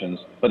configurations,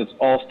 but it's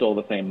all still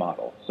the same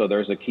model. So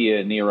there's a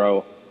Kia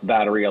Niro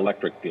battery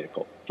electric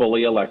vehicle,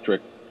 fully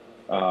electric,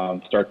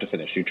 start to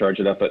finish. You charge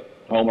it up at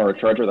home or a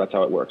charger, that's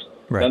how it works.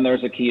 Right. Then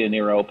there's a Kia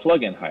Niro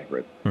plug-in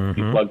hybrid.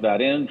 You plug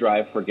that in,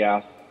 drive for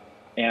gas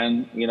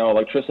and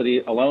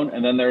electricity alone,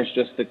 and then there's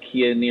just the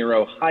Kia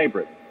Niro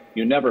hybrid.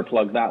 You never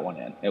plug that one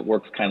in. It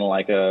works kind of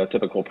like a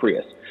typical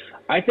Prius.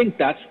 I think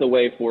that's the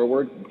way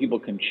forward. People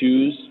can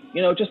choose,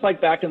 just like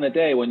back in the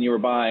day when you were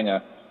buying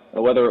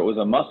whether it was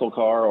a muscle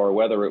car or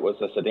whether it was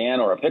a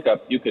sedan or a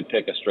pickup, you could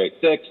pick a straight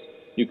 6,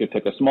 you could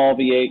pick a small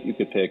V8, you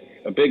could pick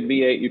a big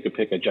V8, you could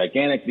pick a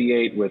gigantic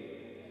V8 with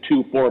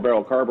 2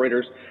 4-barrel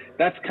carburetors.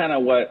 That's kind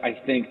of what I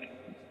think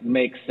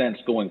makes sense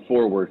going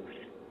forward.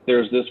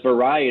 There's this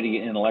variety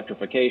in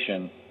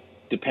electrification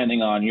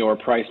depending on your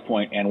price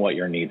point and what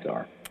your needs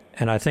are.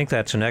 And I think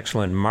that's an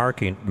excellent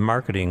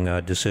marketing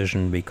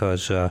decision,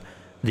 because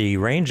the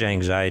range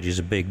anxiety is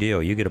a big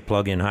deal. You get a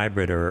plug-in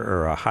hybrid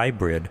or a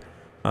hybrid,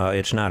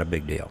 it's not a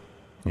big deal,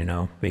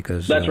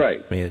 because that's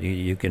right.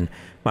 You can.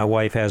 My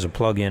wife has a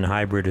plug-in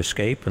hybrid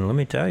Escape, and let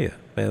me tell you,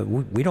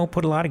 we don't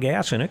put a lot of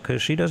gas in it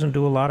because she doesn't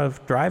do a lot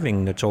of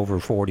driving that's over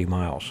 40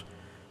 miles.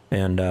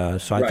 And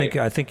so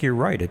I think you're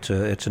right. It's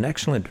an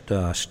excellent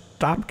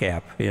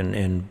stopgap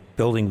in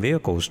building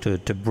vehicles to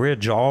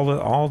bridge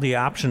all the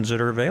options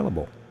that are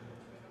available.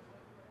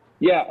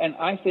 Yeah, and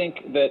I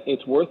think that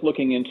it's worth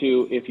looking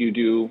into if you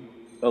do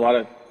a lot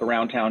of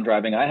around town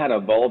driving. I had a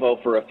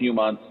Volvo for a few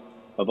months,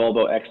 a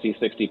Volvo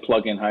XC60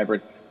 plug-in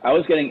hybrid. I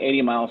was getting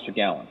 80 miles per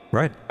gallon.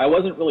 Right. I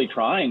wasn't really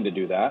trying to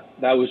do that.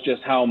 That was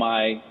just how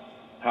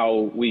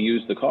we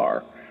used the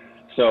car.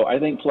 So I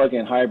think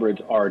plug-in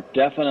hybrids are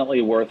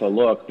definitely worth a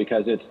look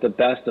because it's the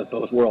best of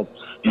both worlds.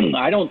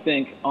 I don't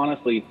think,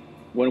 honestly,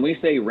 when we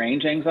say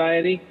range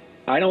anxiety,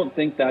 I don't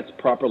think that's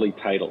properly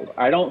titled.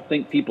 I don't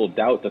think people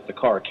doubt that the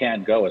car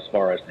can go as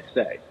far as they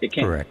say. It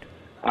can't. Correct.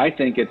 I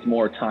think it's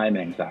more time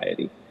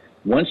anxiety.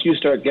 Once you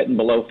start getting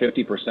below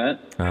 50%,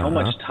 how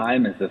much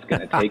time is this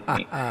going to take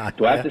me?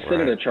 Do I have to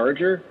sit at a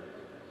charger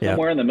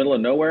somewhere in the middle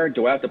of nowhere?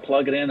 Do I have to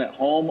plug it in at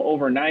home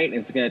overnight?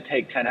 It's going to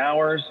take 10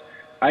 hours.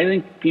 I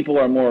think people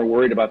are more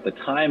worried about the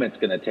time it's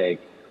going to take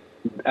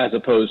as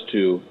opposed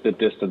to the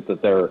distance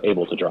that they're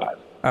able to drive.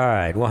 All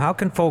right. Well, how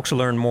can folks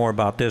learn more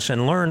about this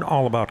and learn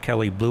all about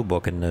Kelley Blue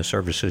Book and the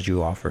services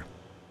you offer?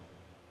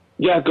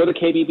 Yeah, go to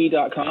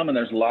kbb.com, and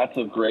there's lots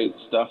of great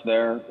stuff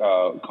there,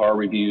 car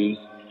reviews,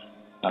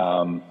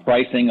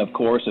 pricing, of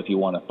course, if you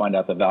want to find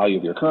out the value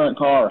of your current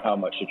car or how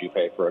much should you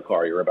pay for a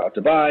car you're about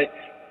to buy.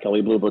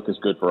 Kelley Blue Book is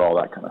good for all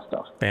that kind of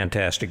stuff.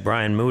 Fantastic.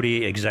 Brian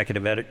Moody,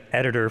 Executive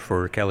Editor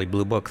for Kelley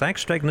Blue Book.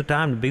 Thanks for taking the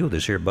time to be with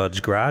us here, Bud's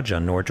Garage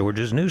on North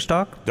Georgia's News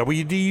Talk.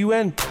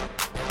 WDUN.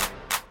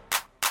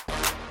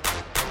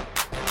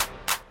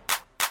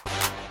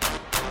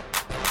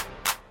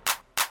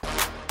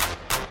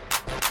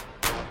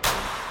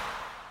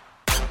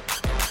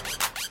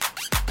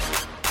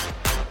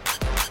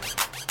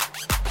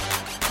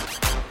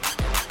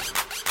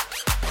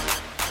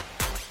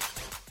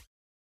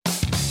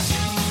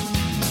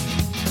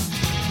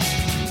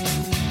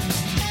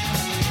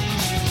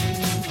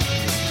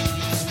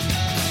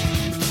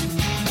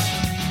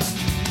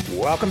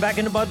 Welcome back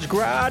into Bud's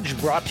Garage,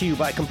 brought to you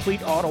by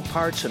Complete Auto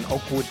Parts and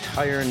Oakwood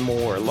Tire and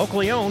More.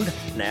 Locally owned,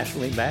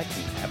 nationally backed,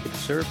 and happy to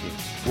serve you.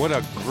 What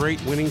a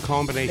great winning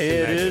combination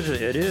It that is,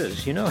 it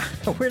is. You know,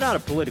 we're not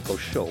a political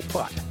show,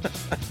 but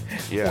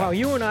Yeah. while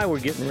you and I were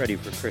getting ready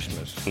for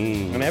Christmas,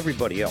 and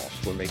everybody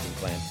else were making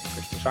plans for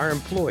Christmas,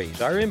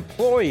 our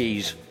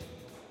employees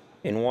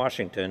in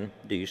Washington,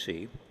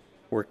 D.C.,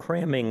 were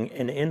cramming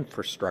an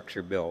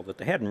infrastructure bill that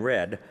they hadn't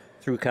read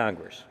through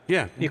Congress.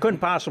 Yeah. You couldn't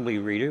possibly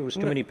read it. It was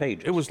too many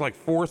pages. It was like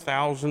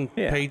 4,000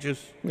 Yeah.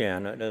 pages. Yeah,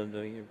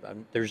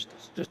 there's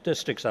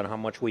statistics on how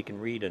much we can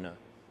read in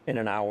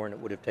an hour, and it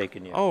would have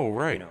taken you. Oh,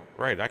 right. You know,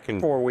 Right. I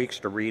 4 weeks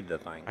to read the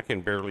thing.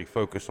 can barely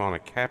focus on a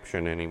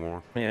caption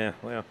anymore. Yeah,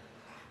 well,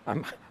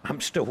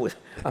 I'm still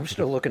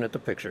looking at the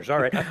pictures. All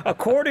right.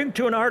 According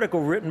to an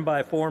article written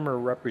by former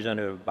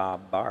Representative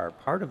Bob Barr,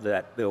 part of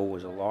that bill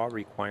was a law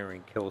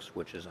requiring kill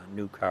switches on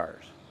new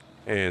cars.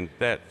 And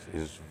that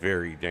is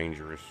very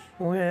dangerous.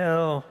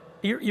 Well,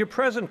 your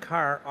present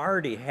car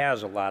already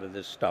has a lot of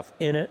this stuff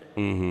in it.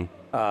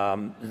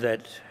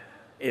 That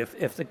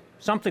if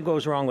something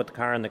goes wrong with the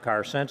car and the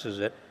car senses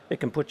it, it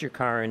can put your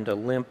car into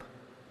limp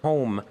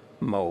home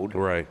mode.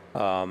 Right.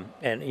 And,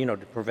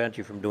 to prevent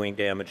you from doing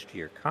damage to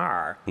your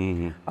car.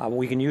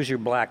 We can use your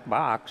black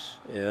box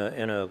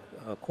in a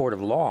court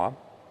of law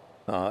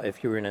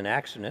if you're in an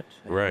accident.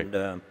 Right.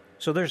 And,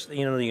 so there's, the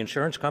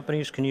insurance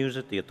companies can use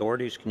it, the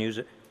authorities can use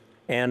it.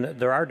 And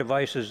there are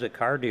devices that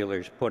car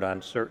dealers put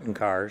on certain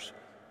cars.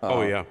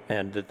 Oh, yeah.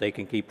 And that they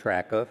can keep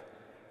track of.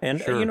 And,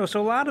 Sure.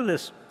 so a lot of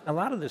this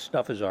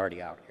stuff is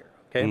already out here,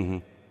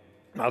 okay?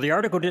 Now, the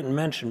article didn't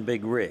mention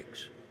big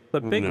rigs,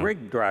 but big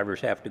rig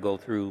drivers have to go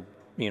through,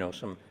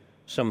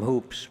 some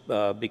hoops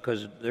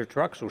because their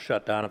trucks will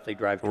shut down if they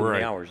drive too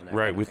many hours. In that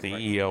Right, kind of with the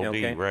thing, ELD,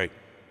 okay? right.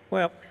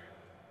 Well,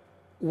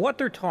 what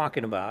they're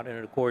talking about,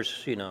 and of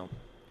course,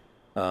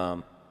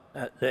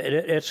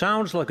 it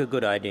sounds like a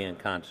good idea and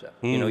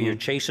concept. You're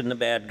chasing the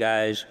bad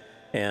guys,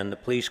 and the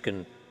police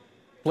can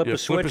flip a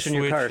switch and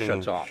your car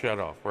shuts off. Shut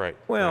off, right.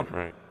 Well,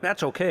 right.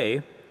 that's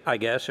okay, I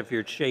guess, if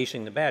you're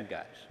chasing the bad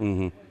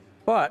guys.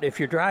 But if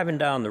you're driving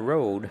down the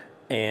road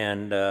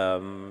and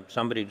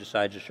somebody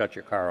decides to shut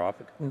your car off,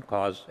 it can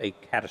cause a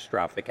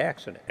catastrophic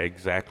accident.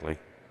 Exactly.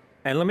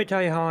 And let me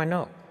tell you how I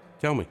know.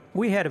 Tell me.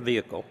 We had a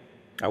vehicle.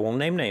 I won't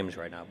name names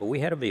right now, but we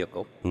had a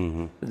vehicle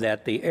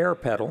that the air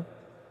pedal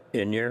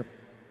in your,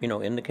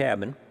 in the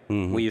cabin,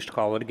 we used to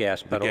call it a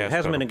gas pedal. It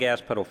hasn't been a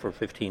gas pedal for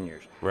 15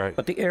 years. Right.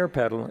 But the air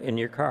pedal in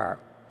your car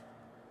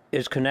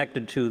is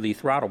connected to the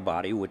throttle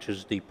body, which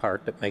is the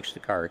part that makes the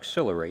car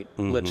accelerate,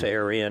 lets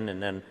air in,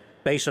 and then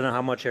based on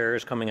how much air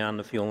is coming on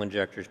the fuel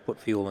injectors, put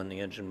fuel in the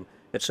engine,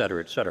 et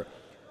cetera, et cetera.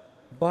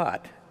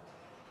 But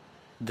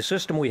the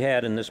system we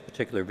had in this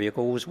particular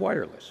vehicle was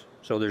wireless.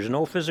 So there's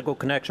no physical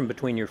connection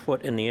between your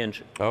foot and the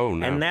engine. Oh,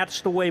 no. And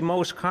that's the way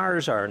most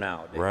cars are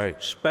nowadays. Right.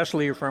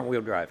 Especially your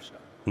front-wheel drive stuff.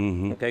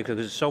 Okay,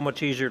 because it's so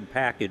much easier to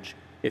package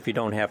if you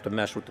don't have to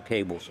mess with the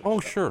cables.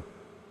 Oh, sure.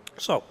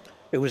 So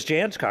it was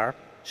Jan's car.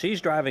 She's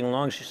driving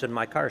along. She said,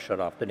 my car shut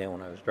off today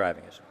when I was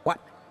driving. I said, what?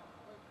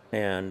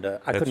 And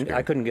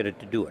I couldn't get it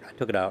to do it. I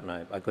took it out and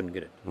I couldn't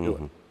get it to do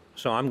it.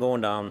 So I'm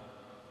going down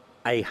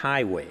a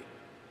highway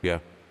Yeah.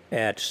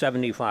 at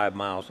 75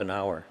 miles an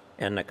hour,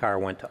 and the car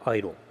went to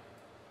idle.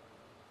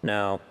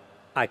 Now,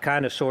 I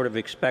kind of sort of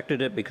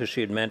expected it because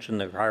she had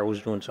mentioned the car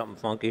was doing something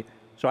funky.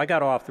 So I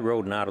got off the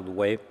road and out of the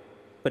way.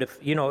 But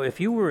if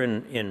you were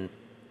in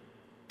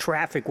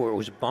traffic where it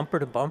was bumper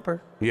to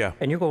bumper, Yeah.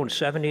 and you're going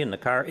 70 in the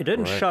car, it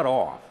didn't shut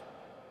off,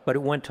 but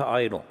it went to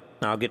idle.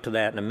 Now I'll get to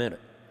that in a minute.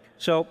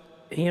 So,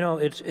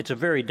 it's a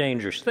very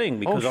dangerous thing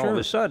because all of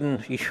a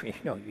sudden,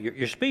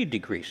 your speed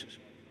decreases.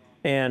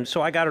 And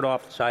so I got it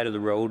off the side of the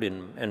road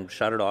and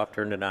shut it off,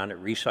 turned it on,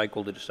 it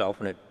recycled itself,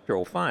 and it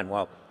drove fine.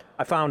 Well,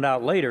 I found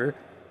out later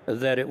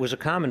that it was a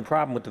common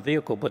problem with the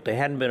vehicle, but there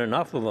hadn't been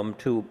enough of them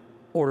to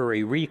order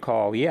a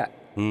recall yet.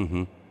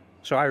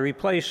 So I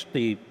replaced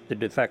the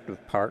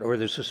defective part, or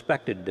the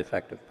suspected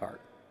defective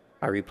part.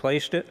 I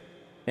replaced it,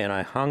 and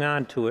I hung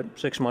on to it.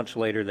 6 months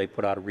later, they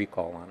put out a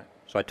recall on it.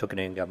 So I took it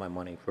in and got my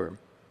money for,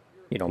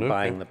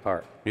 buying the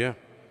part. Yeah.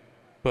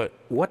 But,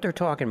 What they're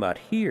talking about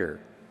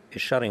here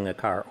is shutting the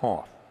car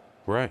off.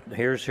 right.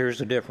 Here's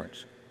the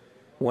difference.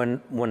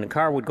 When the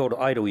car would go to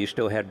idle, you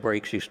still had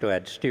brakes, you still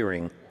had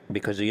steering,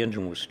 because the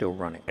engine was still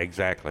running.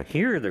 Exactly.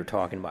 Here they're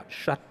talking about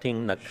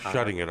shutting the car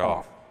Shutting it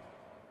off.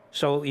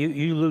 So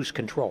you lose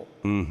control.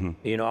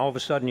 All of a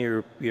sudden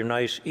your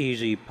nice,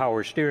 easy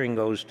power steering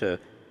goes to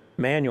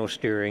manual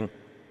steering,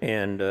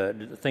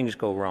 and things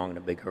go wrong in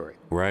a big hurry.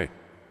 Right.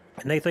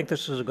 And they think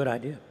this is a good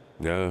idea.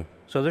 Yeah.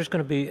 So there's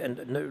going to be, and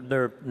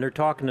they're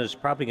talking it's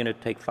probably going to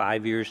take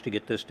 5 years to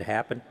get this to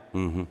happen.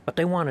 But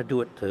they want to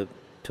do it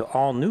to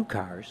all new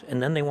cars,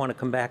 and then they want to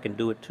come back and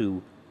do it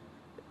to,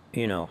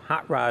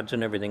 hot rods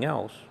and everything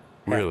else.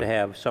 Have Really? to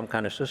have some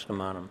kind of system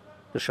on them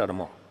to shut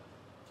them off.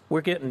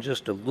 We're getting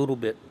just a little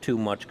bit too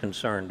much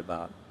concerned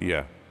about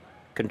Yeah.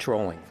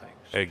 controlling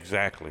things.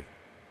 Exactly.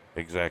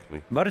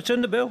 But it's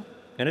in the bill,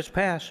 and it's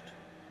passed.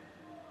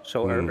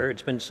 So or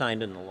it's been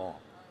signed into law.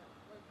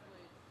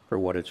 for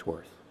what it's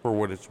worth. For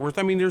what it's worth.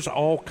 I mean, there's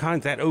all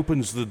kinds. That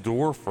opens the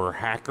door for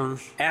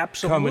hackers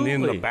Absolutely. coming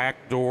in the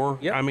back door.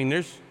 Yep. I mean,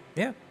 there's...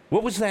 Yeah.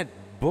 What was that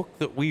book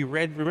that we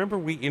read? Remember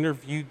we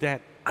interviewed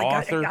that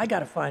author? I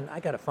gotta find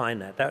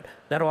that.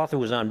 That author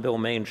was on Bill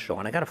Maine's show,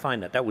 and I gotta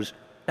find that. That was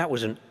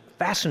a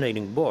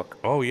fascinating book.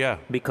 Oh, yeah.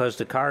 Because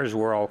the cars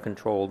were all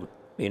controlled,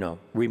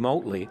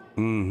 remotely,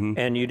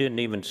 and you didn't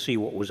even see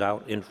what was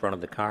out in front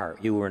of the car.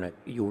 You were in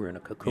a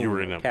cocoon, You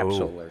were in a a-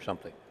 capsule oh. or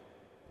something.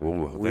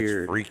 Oh, that's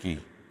Weird. freaky.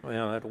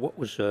 Well, what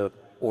was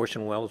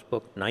Orson Welles'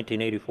 book,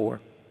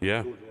 1984?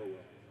 Yeah.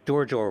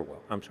 George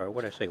Orwell. I'm sorry,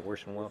 what did I say,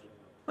 Orson Welles?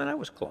 Well, that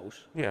was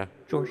close. Yeah.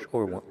 George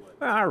Orwell.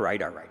 All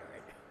right.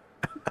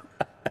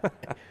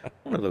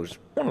 one of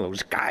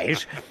those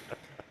guys.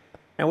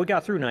 And we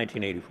got through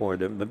 1984.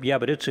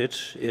 But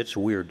it's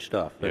weird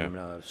stuff,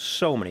 and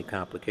so many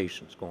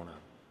complications going on.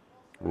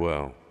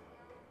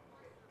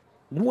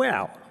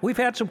 Well, we've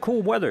had some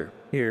cool weather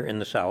here in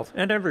the South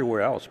and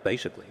everywhere else,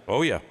 basically.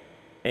 Oh, yeah.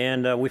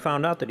 And we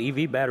found out that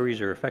EV batteries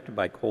are affected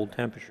by cold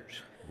temperatures.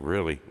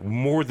 Really.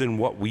 More than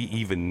what we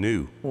even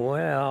knew.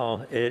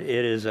 Well,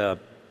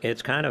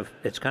 it's kind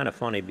of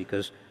funny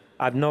because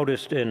I've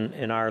noticed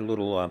in our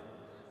little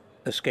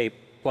Escape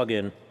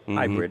plug-in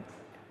hybrid.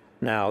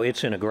 Now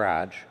it's in a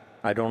garage.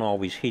 I don't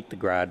always heat the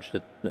garage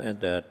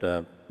that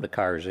the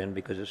car's in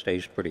because it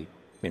stays pretty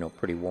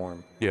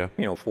warm. Yeah.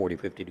 40,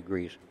 50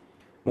 degrees.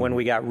 When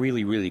we got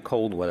really, really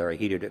cold weather, I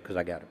heated it because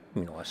I got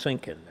a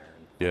sink in there.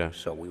 Yeah.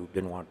 So we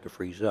didn't want it to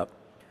freeze up.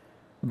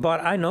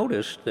 But I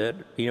noticed that,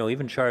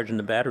 even charging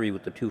the battery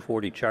with the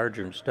 240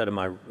 charger instead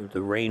of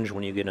the range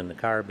when you get in the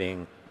car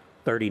being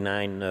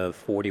 39,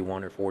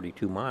 41 or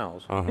 42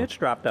 miles, it's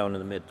dropped down to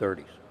the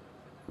mid-30s.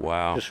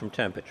 Wow. Just from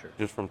temperature.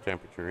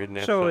 Isn't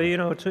that So,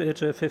 something?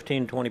 it's a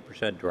 15,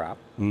 20% drop.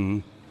 Mm-hmm.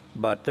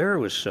 But there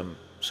was some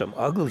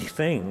ugly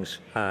things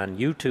on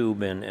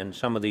YouTube and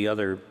some of the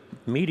other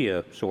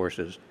media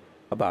sources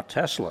about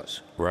Teslas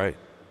Right.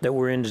 that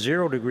were in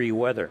 0-degree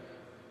weather.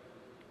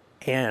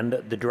 And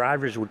the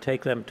drivers would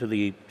take them to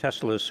the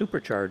Tesla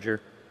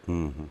supercharger,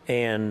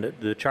 and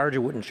the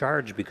charger wouldn't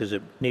charge because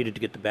it needed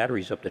to get the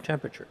batteries up to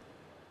temperature.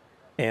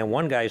 And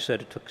one guy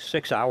said it took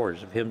 6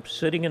 hours of him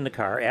sitting in the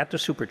car at the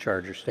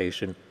supercharger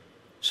station.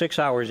 6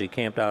 hours he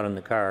camped out in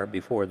the car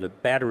before the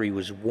battery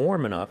was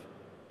warm enough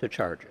to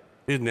charge it.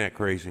 Isn't that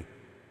crazy?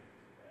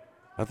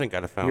 I think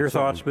I'd have found Your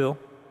something. thoughts, Bill?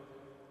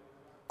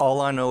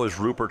 All I know is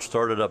Rupert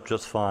started up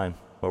just fine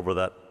over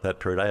that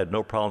period. I had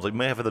no problems. He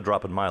may have had a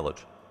drop in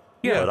mileage.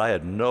 Yeah. But I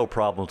had no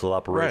problems with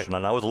operation,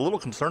 and I was a little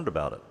concerned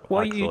about it,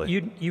 Well,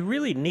 actually. you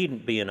really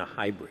needn't be in a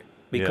hybrid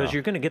because Yeah.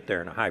 you're going to get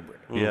there in a hybrid.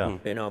 Yeah.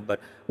 But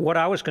what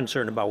I was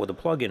concerned about with a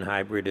plug-in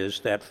hybrid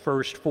is that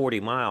first 40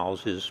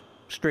 miles is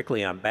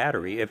strictly on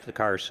battery if the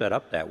car is set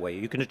up that way.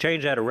 You can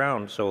change that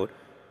around so,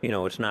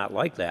 it's not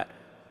like that.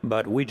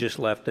 But we just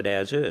left it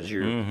as is.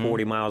 You're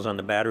 40 miles on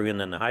the battery and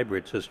then the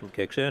hybrid system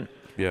kicks in.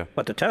 Yeah.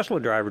 But the Tesla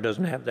driver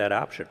doesn't have that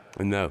option.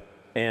 No.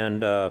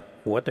 And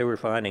what they were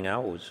finding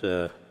out was,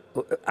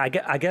 I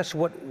guess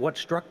what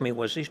struck me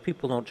was these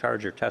people don't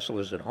charge their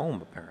Teslas at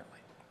home, apparently.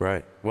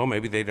 Right. Well,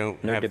 maybe they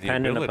don't They're have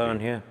dependent the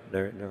ability. upon,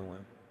 they're well.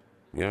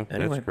 Yeah,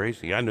 Anyway. that's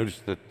crazy. I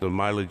noticed that the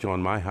mileage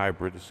on my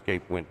hybrid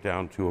Escape went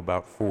down to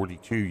about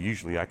 42.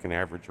 Usually I can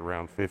average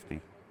around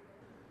 50.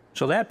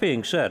 So that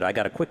being said, I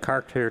got a quick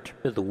car care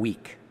tip of the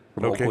week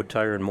from Okay. Oakwood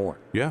Tire and More.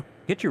 Yeah.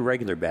 Get your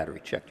regular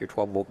battery checked, your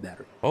 12-volt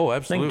battery. Oh, They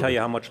absolutely. can tell you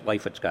how much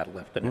life it's got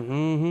left in it.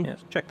 Mm-hmm. Yes,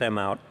 check them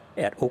out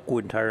at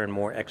Oakwood Tire and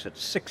More, exit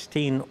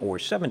 16 or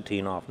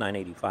 17 off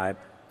 985,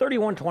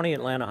 3120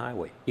 Atlanta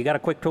Highway. You got a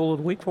quick tool of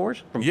the week for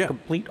us from Yeah.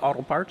 Complete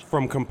Auto Parts?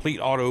 From Complete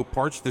Auto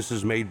Parts, this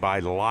is made by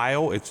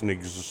Lyle. It's an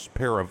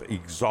pair of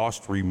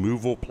exhaust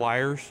removal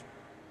pliers.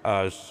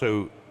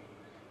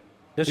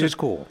 This is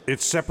cool, It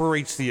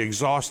separates the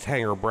exhaust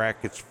hanger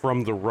brackets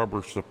from the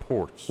rubber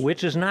supports.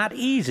 which is not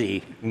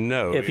easy.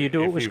 No. If you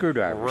do it with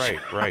screwdrivers.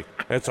 Right.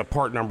 That's a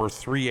part number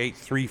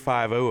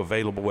 38350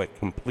 available at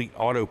Complete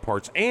Auto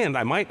Parts. And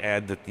I might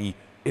add that the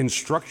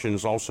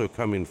instructions also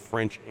come in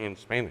French and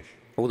Spanish.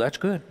 Oh, that's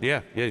good.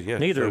 Yeah.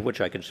 Neither of which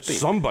I can speak.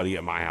 Somebody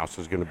at my house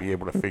is going to be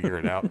able to figure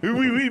it out.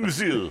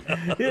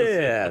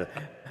 Yeah.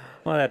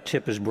 Well, that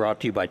tip is brought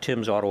to you by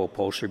Tim's Auto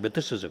Upholstery, but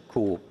this is a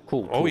cool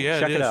tool. Oh, yeah,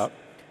 Check it it is. out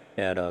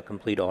at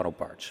Complete Auto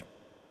Parts.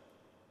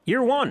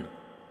 Year One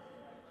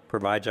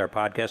provides our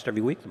podcast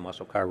every week, the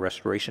muscle car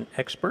restoration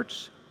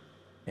experts.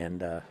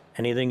 And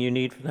anything you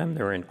need from them,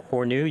 they're in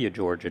Cornelia,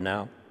 Georgia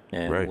now.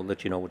 And Right. we'll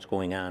let you know what's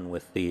going on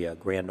with the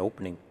grand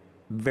opening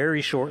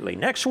very shortly.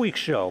 Next week's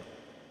show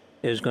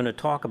is going to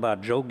talk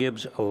about Joe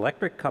Gibbs'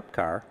 electric cup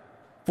car,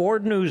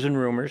 Ford news and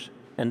rumors,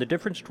 and the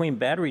difference between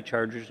battery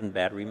chargers and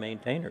battery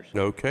maintainers,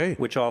 Okay.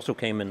 which also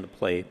came into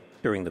play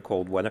during the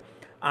cold weather.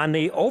 On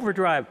the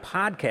Overdrive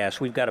podcast,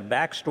 we've got a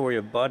backstory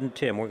of Bud and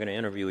Tim. We're going to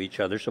interview each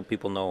other so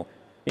people know,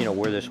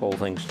 where this whole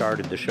thing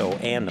started, the show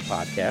and the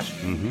podcast.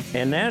 Mm-hmm.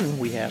 And then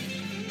we have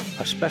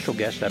a special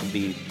guest that'll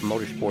be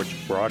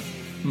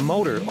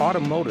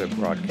automotive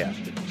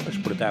broadcaster. Let's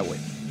put it that way.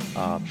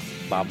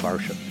 Bob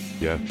Barsha.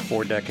 Yeah.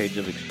 4 decades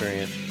of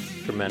experience,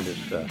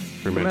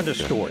 tremendous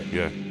yeah. story.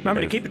 Yeah.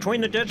 Remember to keep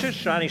between the ditches,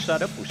 shiny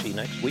side up. We'll see you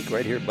next week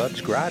right here at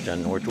Bud's Garage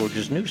on North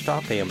Georgia's News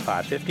Talk, AM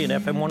 550 and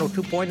FM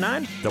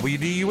 102.9.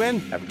 WDUN.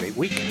 Have a great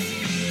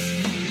week.